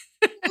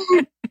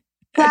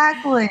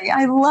 Exactly.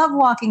 I love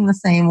walking the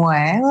same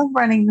way. I love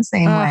running the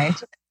same way.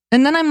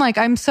 And then I'm like,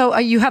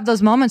 you have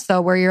those moments though,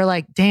 where you're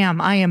like,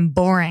 damn, I am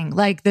boring.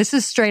 Like this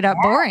is straight up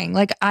boring.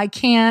 Like I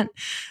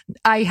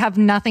have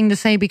nothing to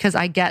say because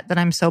I get that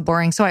I'm so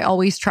boring. So I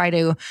always try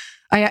to,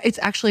 it's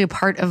actually a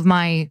part of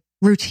my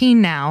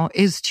routine now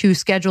is to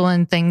schedule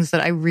in things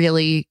that I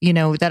really,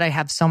 that I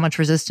have so much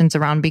resistance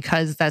around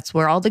because that's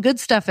where all the good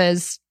stuff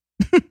is.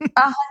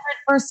 100%.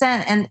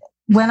 And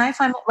when I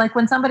find like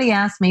when somebody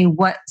asks me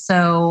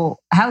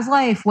how's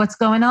life? What's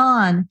going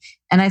on?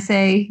 And I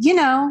say,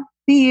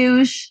 the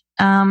huge,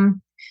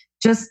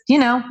 just,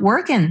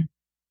 working.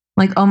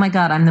 Like, oh my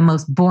God, I'm the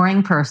most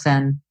boring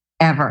person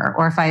ever.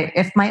 Or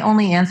if my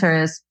only answer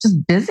is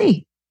just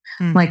busy,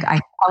 like I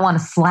want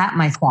to slap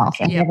myself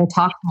and never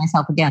talk to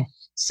myself again.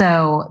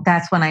 So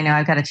that's when I know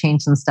I've got to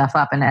change some stuff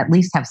up and at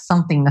least have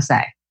something to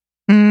say.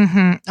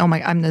 Oh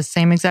my, I'm the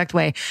same exact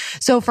way.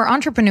 So for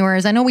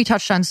entrepreneurs, I know we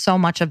touched on so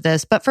much of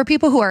this, but for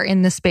people who are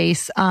in the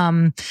space,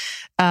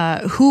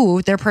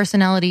 who their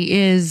personality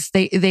is,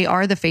 they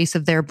are the face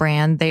of their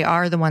brand. They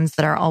are the ones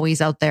that are always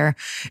out there.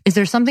 Is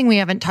there something we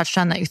haven't touched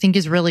on that you think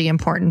is really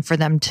important for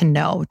them to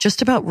know,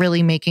 just about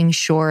really making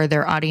sure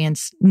their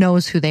audience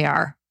knows who they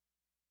are?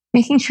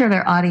 Making sure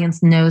their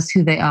audience knows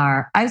who they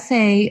are. I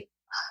say,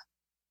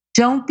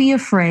 don't be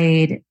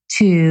afraid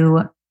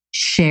to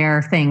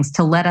share things,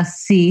 to let us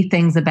see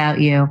things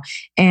about you.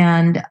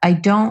 And I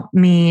don't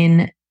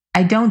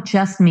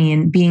just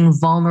mean being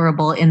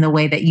vulnerable in the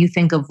way that you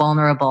think of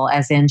vulnerable,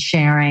 as in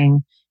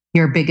sharing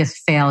your biggest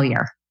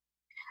failure.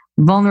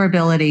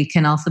 Vulnerability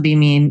can also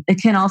mean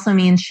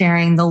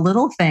sharing the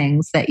little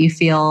things that you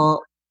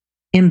feel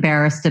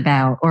embarrassed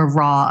about or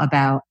raw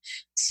about.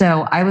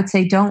 So I would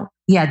say don't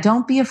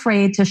be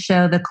afraid to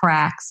show the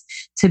cracks,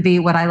 to be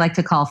what I like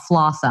to call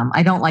flawsome.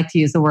 I don't like to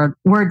use the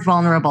word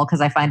vulnerable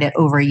because I find it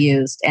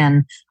overused.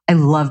 And I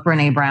love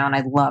Brené Brown.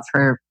 I love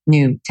her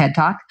new TED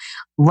Talk.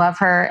 Love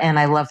her. And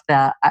I love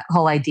the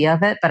whole idea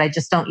of it, but I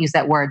just don't use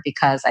that word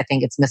because I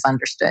think it's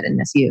misunderstood and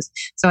misused.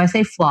 So I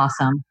say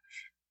flawsome.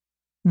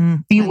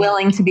 Be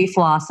willing to be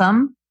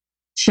flawsome.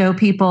 Show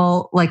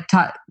people, like,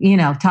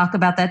 talk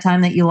about that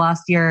time that you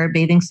lost your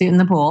bathing suit in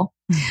the pool.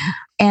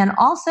 And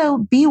also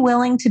be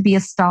willing to be a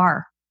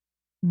star.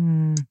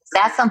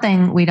 That's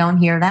something we don't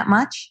hear that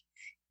much.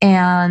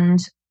 And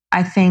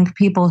I think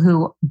people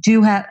who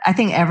do have, I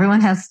think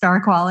everyone has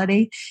star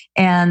quality,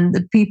 and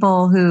the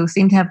people who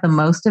seem to have the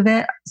most of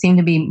it seem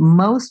to be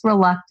most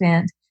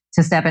reluctant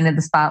to step into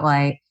the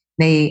spotlight.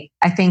 I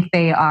think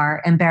they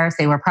are embarrassed.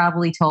 They were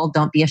probably told,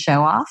 don't be a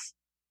show off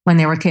when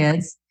they were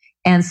kids.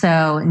 And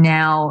so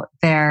now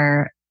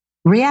their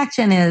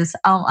reaction is,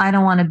 oh, I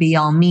don't want to be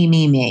all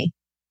me.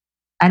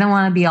 I don't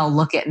want to be all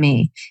look at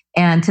me.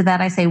 And to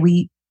that I say,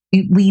 we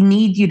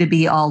need you to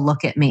be all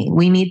look at me.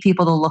 We need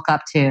people to look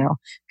up to.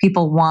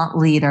 People want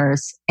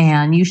leaders,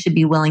 and you should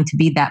be willing to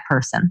be that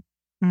person.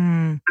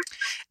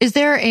 Is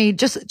there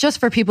just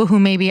for people who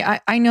maybe,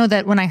 I know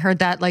that when I heard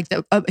that, like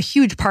a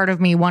huge part of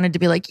me wanted to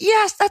be like,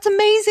 yes, that's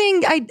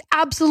amazing. I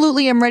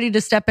absolutely am ready to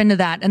step into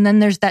that. And then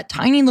there's that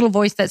tiny little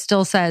voice that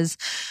still says,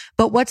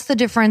 but what's the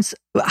difference?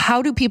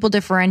 How do people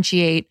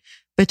differentiate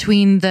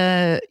between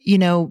the,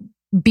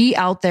 be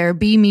out there,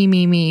 be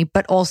me,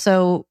 but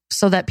also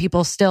so that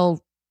people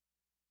still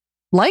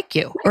like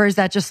you? Or is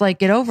that just like,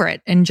 get over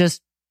it and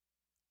just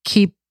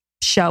keep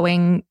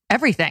showing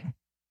everything?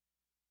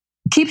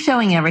 Keep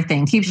showing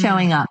everything. Keep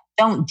showing up.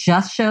 Don't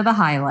just show the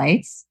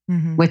highlights,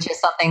 which is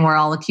something we're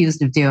all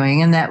accused of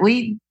doing and that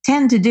we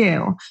tend to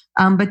do.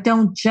 But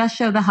don't just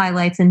show the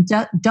highlights, and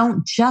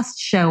don't just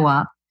show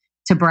up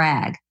to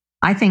brag.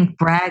 I think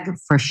brag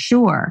for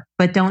sure,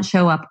 but don't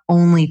show up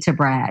only to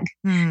brag.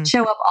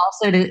 Show up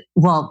also to,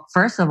 well,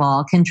 first of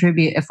all,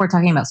 contribute. If we're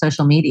talking about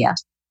social media,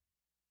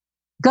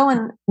 go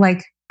and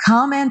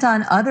comment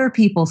on other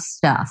people's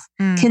stuff.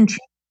 Contribute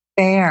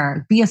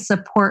there. Be a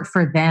support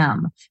for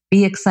them.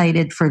 Be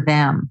excited for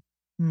them.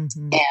 And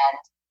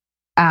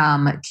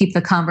keep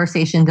the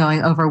conversation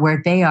going over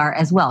where they are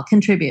as well.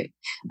 Contribute.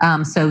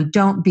 So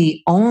don't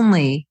be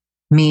only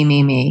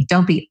me.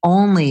 Don't be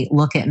only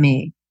look at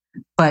me.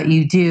 But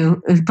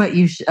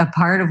a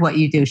part of what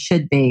you do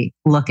should be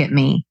look at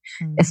me,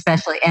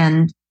 especially,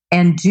 and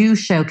do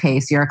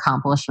showcase your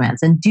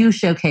accomplishments, and do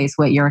showcase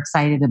what you're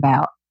excited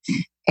about,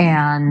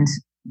 and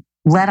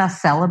let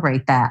us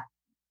celebrate that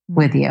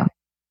with you.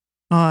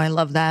 Oh, I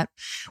love that.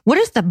 What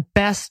is the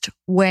best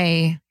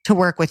way to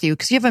work with you?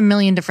 Because you have a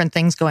million different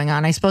things going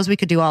on. I suppose we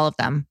could do all of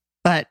them,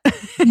 but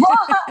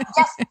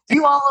yes,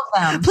 do all of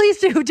them. Please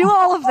do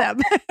all of them.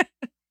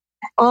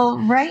 Well,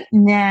 right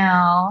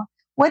now,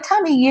 what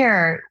time of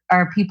year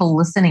are people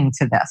listening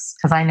to this?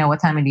 Because I know what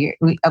time of year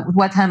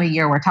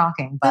we're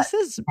talking. But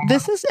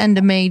this is end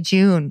of May,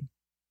 June.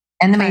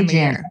 End of May,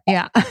 June.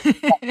 Yeah.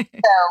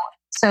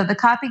 So the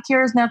Copy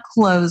Cure is now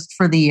closed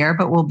for the year,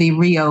 but will be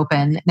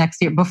reopened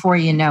next year before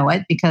you know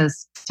it,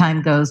 because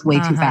time goes way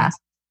too fast.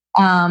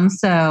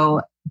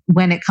 So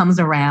when it comes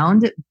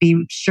around,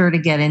 be sure to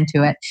get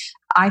into it.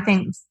 I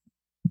think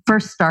for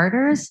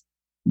starters,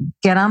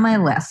 get on my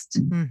list.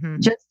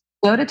 Just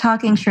go to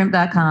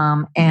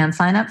talkingshrimp.com and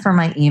sign up for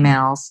my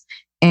emails,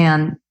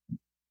 and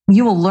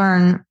you will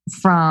learn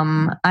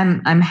from,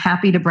 I'm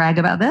happy to brag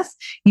about this.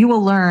 You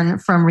will learn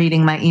from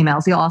reading my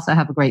emails. You'll also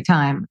have a great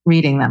time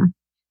reading them.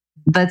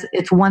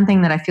 It's one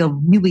thing that I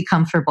feel really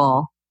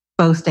comfortable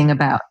boasting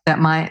about, that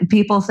my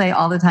people say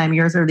all the time,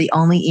 yours are the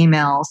only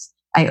emails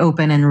I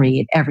open and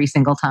read every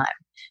single time.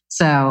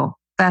 So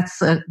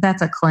that's a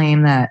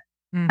claim that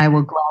I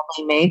will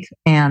gladly make,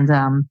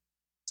 and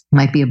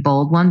might be a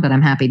bold one, but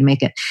I'm happy to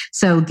make it.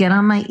 So get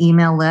on my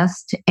email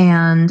list,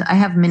 and I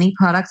have mini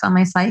products on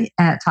my site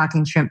at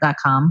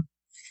talkingshrimp.com.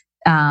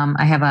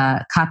 I have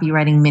a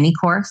copywriting mini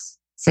course,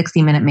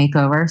 60-minute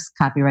makeovers,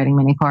 copywriting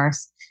mini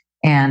course,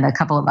 and a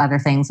couple of other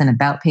things, an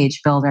about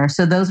page builder.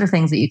 So those are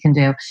things that you can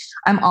do.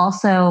 I'm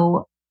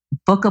also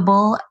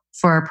bookable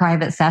for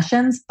private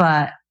sessions,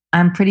 but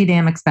I'm pretty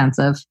damn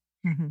expensive,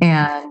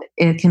 and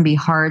it can be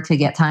hard to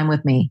get time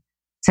with me.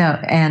 So,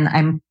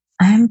 and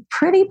I'm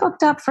pretty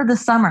booked up for the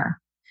summer.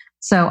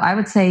 So I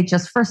would say,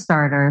 just for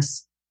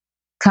starters,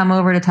 come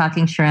over to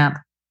Talking Shrimp,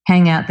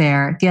 hang out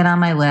there, get on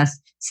my list,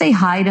 say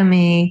hi to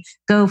me,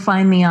 go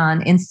find me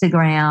on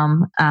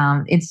Instagram.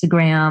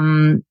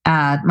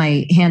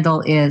 My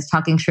handle is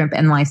Talking Shrimp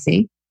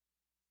NYC,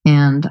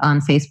 and on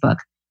Facebook.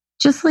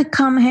 Just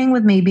come hang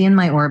with me, be in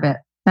my orbit.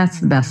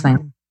 That's the best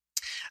thing.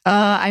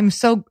 I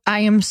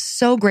am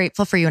so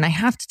grateful for you. And I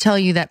have to tell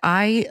you that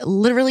I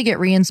literally get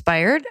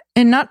re-inspired,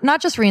 and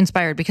not just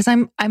re-inspired, because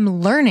I'm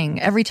learning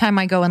every time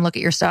I go and look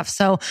at your stuff.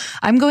 So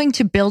I'm going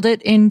to build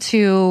it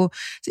into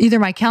either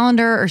my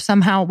calendar or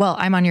somehow, well,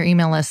 I'm on your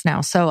email list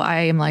now. So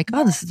I am like,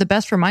 oh, this is the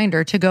best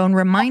reminder to go and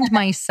remind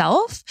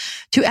myself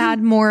to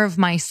add more of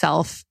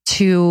myself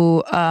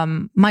to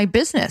my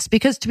business.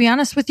 Because to be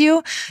honest with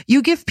you,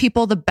 you give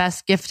people the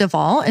best gift of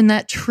all, and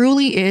that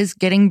truly is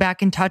getting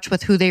back in touch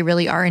with who they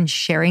really are and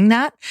sharing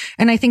that.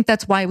 And I think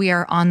that's why we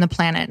are on the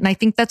planet. And I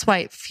think that's why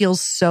it feels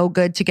so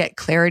good to get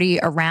clarity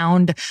around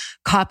around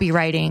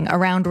copywriting,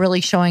 around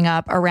really showing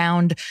up,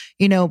 around,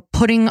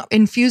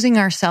 infusing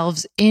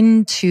ourselves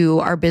into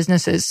our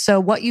businesses. So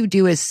what you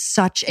do is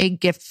such a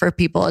gift for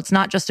people. It's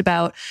not just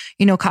about,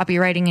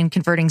 copywriting and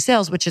converting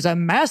sales, which is a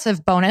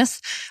massive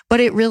bonus, but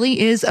it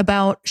really is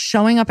about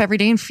showing up every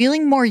day and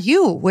feeling more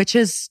you, which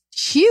is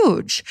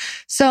huge.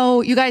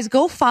 So you guys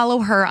go follow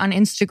her on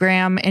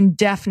Instagram and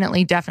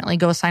definitely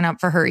go sign up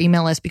for her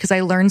email list, because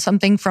I learn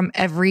something from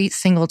every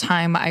single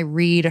time I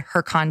read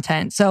her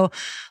content. So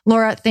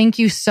Laura, thank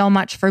you so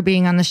much for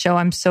being on the show.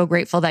 I'm so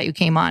grateful that you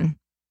came on.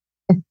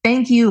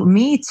 Thank you.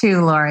 Me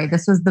too, Lori.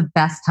 This was the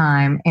best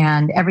time,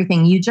 and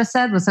everything you just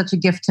said was such a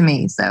gift to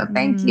me. So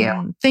thank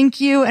you. Thank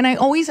you. And I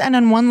always end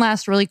on one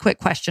last really quick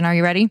question. Are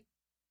you ready?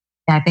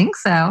 I think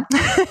so.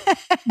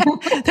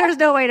 There's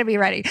no way to be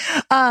ready.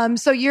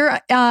 So you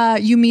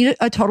meet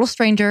a total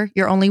stranger.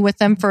 You're only with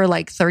them for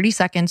like 30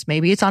 seconds.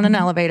 Maybe it's on an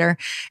elevator,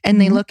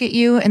 and they look at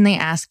you and they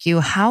ask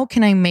you, "How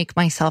can I make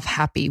myself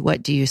happy?"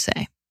 What do you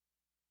say?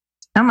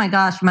 Oh my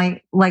gosh.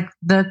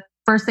 The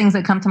first things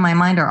that come to my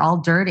mind are all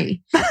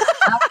dirty.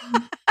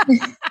 I'm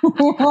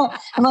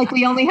like,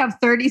 we only have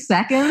 30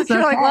 seconds.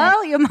 You're like,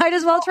 well, you might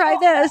as well try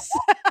this.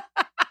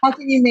 How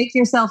can you make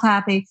yourself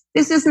happy?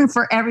 This isn't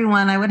for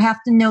everyone. I would have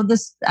to know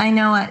this. I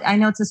know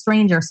it's a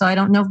stranger, so I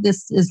don't know if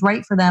this is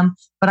right for them.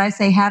 But I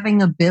say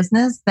having a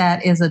business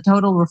that is a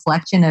total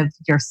reflection of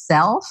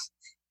yourself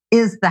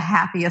is the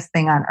happiest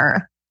thing on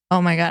earth.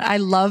 Oh my God. I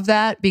love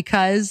that,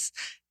 because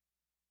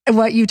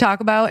what you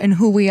talk about and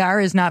who we are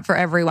is not for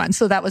everyone.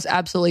 So that was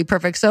absolutely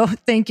perfect. So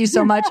thank you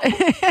so much.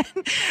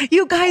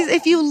 You guys,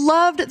 if you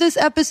loved this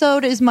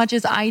episode as much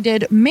as I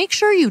did, make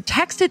sure you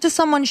text it to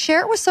someone,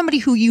 share it with somebody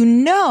who you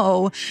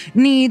know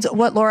needs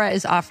what Laura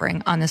is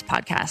offering on this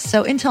podcast.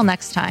 So until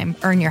next time,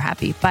 earn your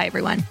happy. Bye,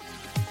 everyone.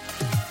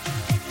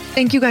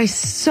 Thank you guys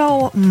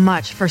so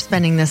much for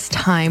spending this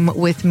time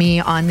with me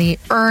on the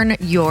Earn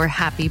Your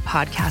Happy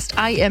podcast.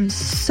 I am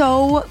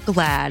so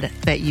glad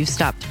that you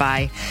stopped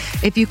by.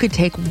 If you could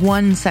take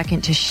 1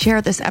 second to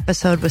share this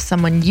episode with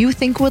someone you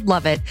think would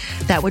love it,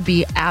 that would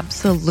be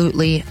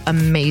absolutely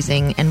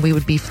amazing, and we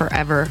would be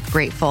forever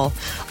grateful.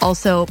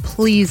 Also,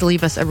 please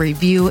leave us a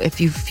review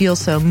if you feel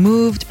so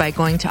moved by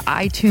going to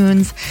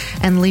iTunes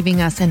and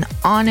leaving us an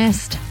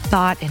honest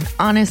thought, an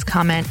honest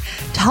comment.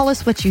 Tell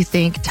us what you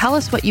think. Tell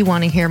us what you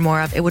want to hear more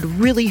of. It would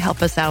really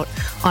help us out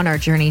on our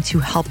journey to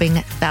helping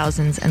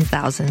thousands and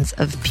thousands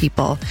of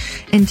people.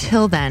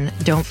 Until then,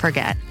 don't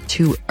forget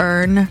to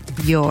earn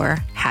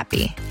your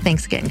happy.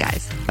 Thanks again,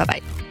 guys.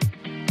 Bye-bye.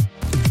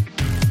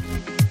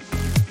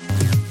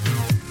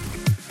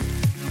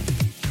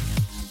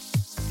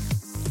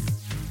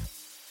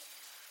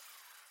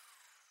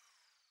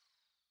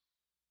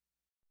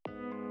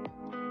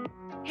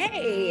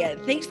 Hey,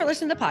 thanks for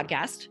listening to the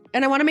podcast.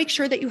 And I want to make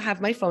sure that you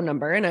have my phone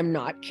number, and I'm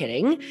not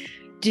kidding.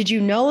 Did you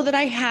know that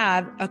I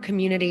have a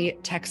community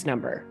text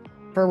number?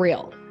 For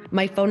real.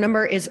 My phone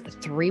number is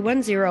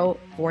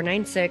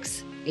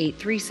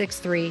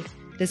 310-496-8363.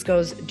 This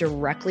goes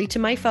directly to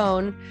my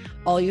phone.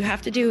 All you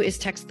have to do is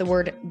text the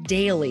word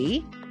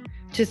daily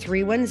to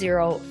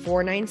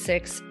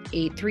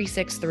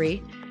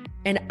 310-496-8363.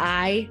 And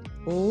I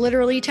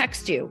literally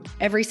text you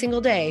every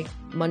single day,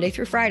 Monday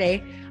through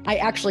Friday. I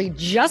actually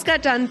just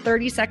got done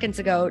 30 seconds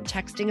ago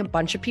texting a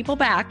bunch of people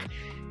back,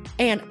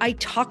 and I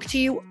talk to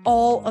you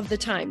all of the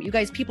time. You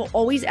guys, people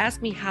always ask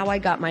me how I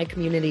got my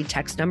community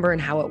text number and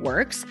how it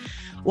works.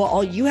 Well,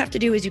 all you have to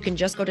do is you can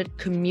just go to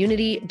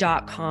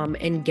community.com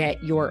and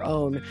get your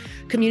own.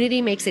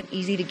 Community makes it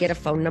easy to get a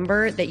phone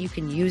number that you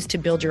can use to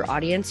build your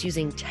audience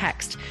using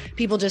text.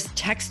 People just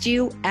text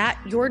you at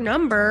your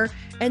number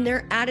and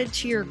they're added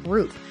to your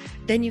group.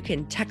 Then you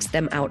can text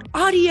them out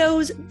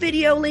audios,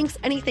 video links,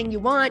 anything you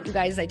want. You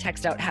guys, I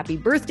text out happy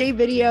birthday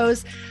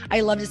videos. I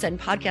love to send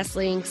podcast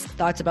links,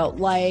 thoughts about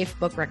life,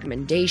 book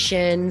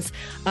recommendations,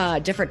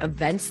 different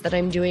events that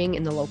I'm doing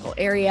in the local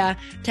area.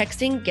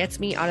 Texting gets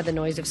me out of the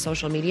noise of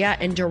social media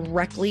and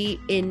directly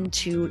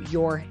into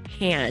your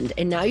hand.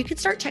 And now you can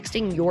start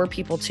texting your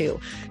people too.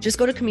 Just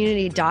go to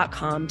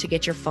community.com to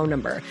get your phone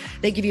number.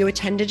 They give you a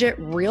 10-digit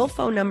real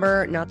phone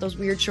number, not those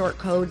weird short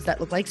codes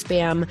that look like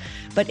spam,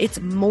 but it's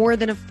more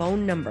than a phone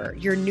number.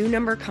 Your new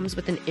number comes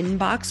with an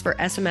inbox for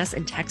SMS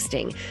and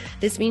texting.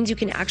 This means you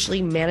can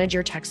actually manage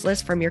your text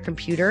list from your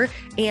computer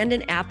and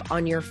an app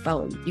on your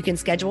phone. You can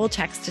schedule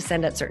text to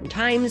send at certain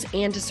times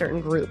and to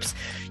certain groups.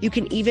 You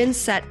can even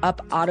set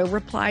up auto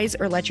replies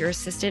or let your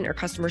assistant or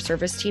customer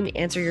service team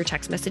answer your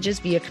text messages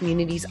via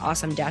Community's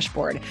awesome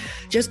dashboard.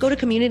 Just go to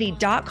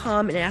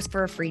community.com and ask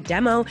for a free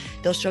demo.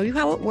 They'll show you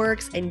how it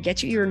works and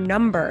get you your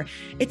number.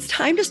 It's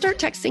time to start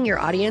texting your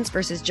audience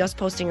versus just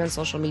posting on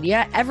social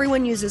media.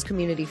 Everyone uses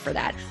Community for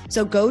that.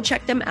 So go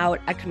check them out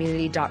at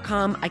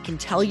community.com. I can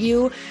tell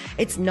you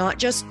it's not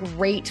just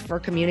great for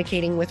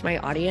communicating with my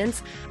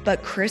audience,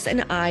 but Chris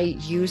and I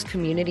use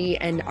Community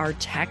and our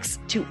texts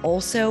to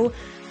also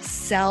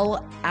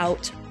sell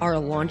out our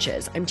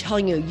launches. I'm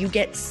telling you, you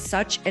get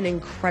such an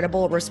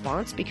incredible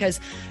response because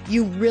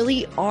you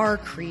really are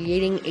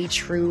creating a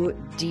true,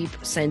 deep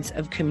sense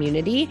of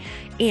community.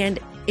 And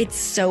it's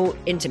so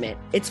intimate.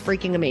 It's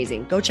freaking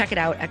amazing. Go check it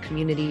out at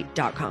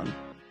community.com.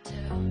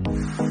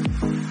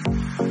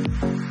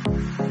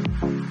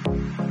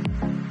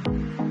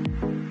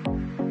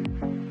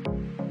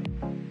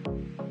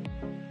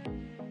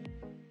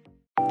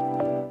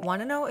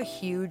 Want to know a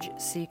huge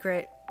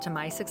secret to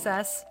my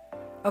success?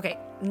 Okay,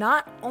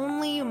 not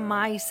only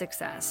my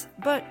success,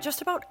 but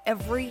just about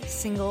every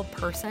single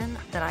person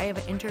that I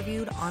have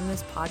interviewed on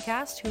this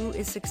podcast who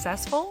is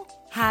successful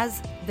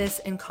has this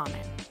in common.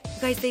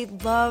 You guys, they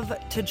love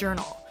to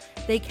journal.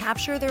 They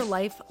capture their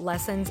life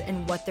lessons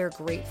and what they're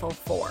grateful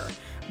for.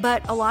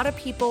 But a lot of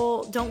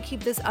people don't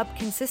keep this up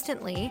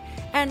consistently.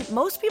 And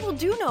most people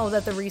do know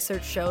that the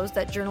research shows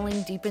that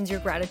journaling deepens your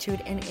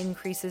gratitude and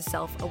increases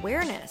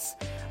self-awareness.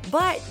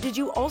 But did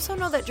you also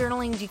know that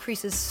journaling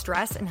decreases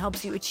stress and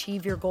helps you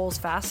achieve your goals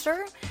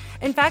faster?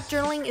 In fact,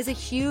 journaling is a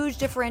huge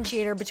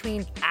differentiator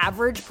between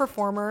average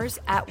performers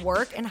at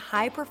work and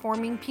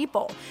high-performing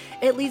people.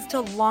 It leads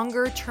to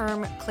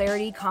longer-term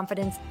clarity,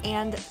 confidence,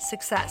 and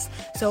success.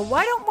 So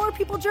why don't more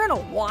people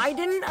journal? Why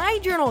didn't I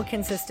journal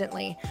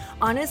consistently?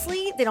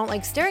 Honestly, they don't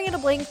like staring at a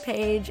blank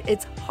page.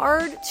 It's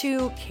hard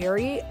to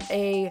carry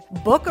a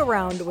book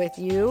around with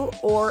you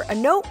or a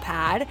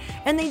notepad,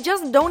 and they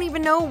just don't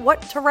even know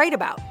what to write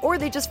about, or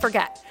they just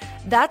forget.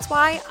 That's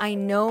why I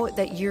know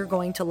that you're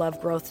going to love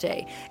Growth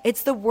Day.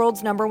 It's the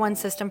world's #1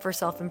 system for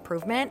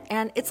self-improvement,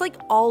 and it's like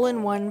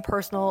all-in-one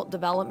personal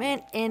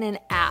development in an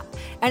app.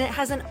 And it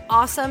has an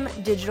awesome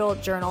digital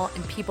journal,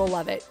 and people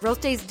love it.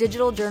 Growth Day's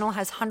digital journal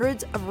has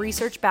hundreds of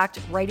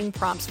research-backed writing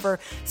prompts for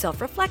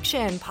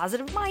self-reflection,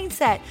 positive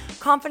mindset,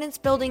 confidence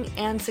building,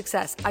 and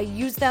success. I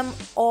use them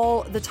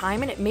all the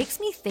time, and it makes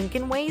me think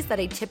in ways that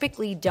I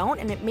typically don't,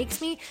 and it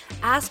makes me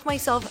ask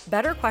myself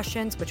better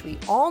questions, which we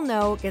all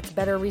know gets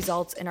better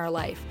results in our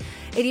life.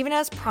 It even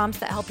has prompts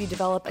that help you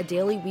develop a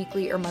daily,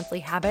 weekly, or monthly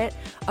habit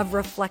of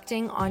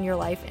reflecting on your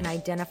life and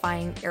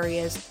identifying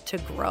areas to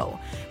grow.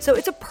 So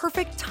it's a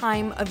perfect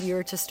time of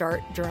year to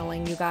start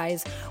journaling, you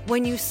guys.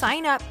 When you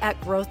sign up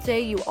at Growth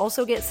Day, you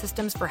also get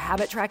systems for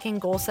habit tracking,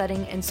 goal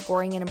setting, and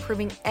scoring, and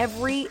improving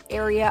every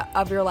area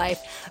of your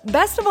life.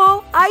 Best of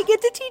all, I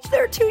get to teach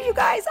there too, you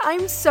guys.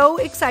 I'm so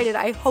excited.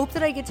 I hope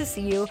that I get to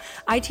see you.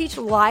 I teach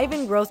live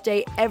in Growth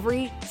Day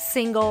every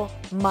single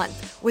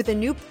month with a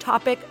new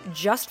topic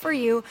just for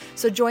you.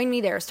 So join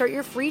me there. Start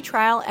your free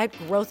trial at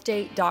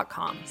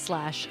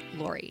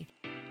growthday.com/Lori.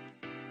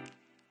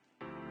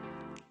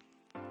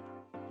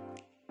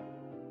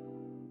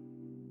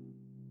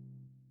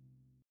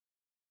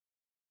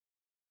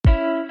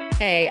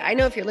 Hey, I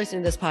know if you're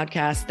listening to this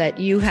podcast that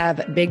you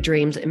have big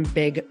dreams and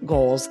big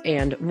goals.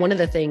 And one of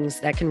the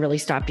things that can really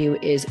stop you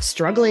is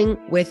struggling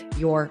with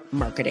your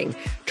marketing.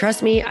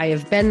 Trust me, I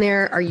have been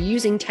there. Are you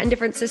using 10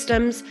 different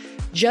systems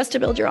just to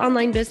build your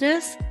online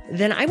business?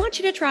 Then I want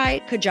you to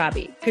try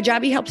Kajabi.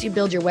 Kajabi helps you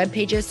build your web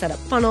pages, set up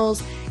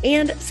funnels,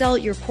 and sell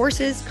your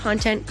courses,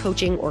 content,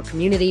 coaching, or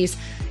communities.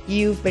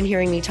 You've been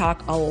hearing me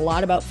talk a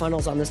lot about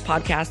funnels on this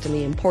podcast and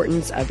the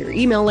importance of your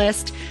email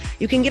list.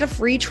 You can get a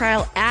free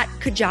trial at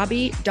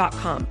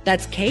kajabi.com.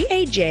 That's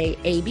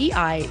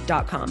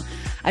Kajabi.com.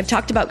 I've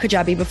talked about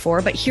Kajabi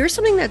before, but here's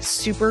something that's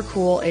super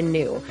cool and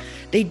new.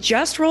 They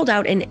just rolled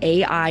out an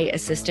AI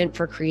assistant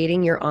for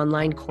creating your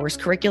online course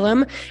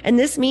curriculum. And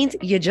this means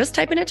you just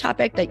type in a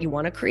topic that you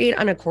want to create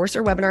on a course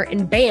or webinar,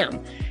 and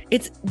bam,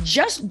 it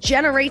just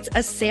generates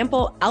a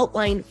sample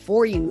outline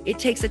for you. It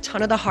takes a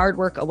ton of the hard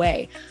work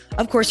away.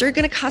 Of course, you're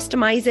going to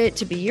customize it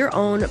to be your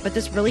own, but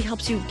this really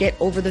helps you get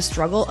over the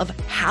struggle of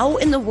how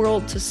in the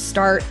world to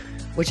start,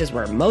 which is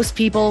where most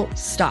people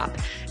stop.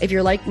 If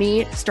you're like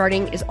me,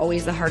 starting is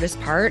always the hardest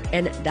part,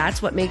 and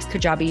that's what makes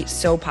Kajabi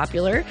so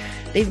popular.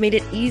 They've made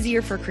it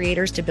easier for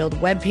creators to build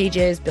web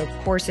pages, build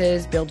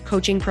courses, build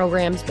coaching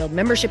programs, build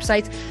membership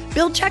sites,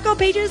 build checkout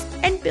pages,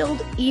 and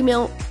build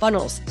email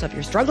funnels. So if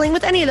you're struggling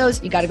with any of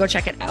those, you got to go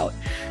check it out.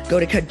 Go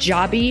to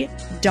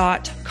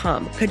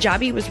Kajabi.com.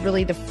 Kajabi was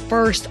really the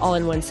first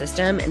all-in-one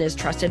system and is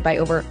trusted by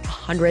over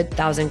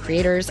 100,000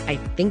 creators. I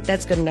think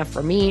that's good enough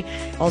for me.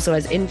 Also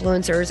has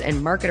influencers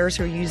and marketers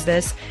who use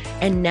this.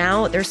 And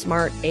now their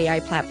smart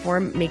AI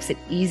platform makes it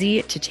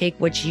easy to take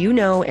what you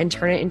know and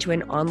turn it into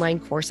an online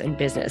course and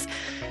business.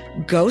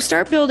 Go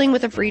start building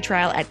with a free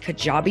trial at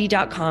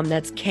Kajabi.com.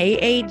 That's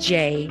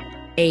Kajabi.com.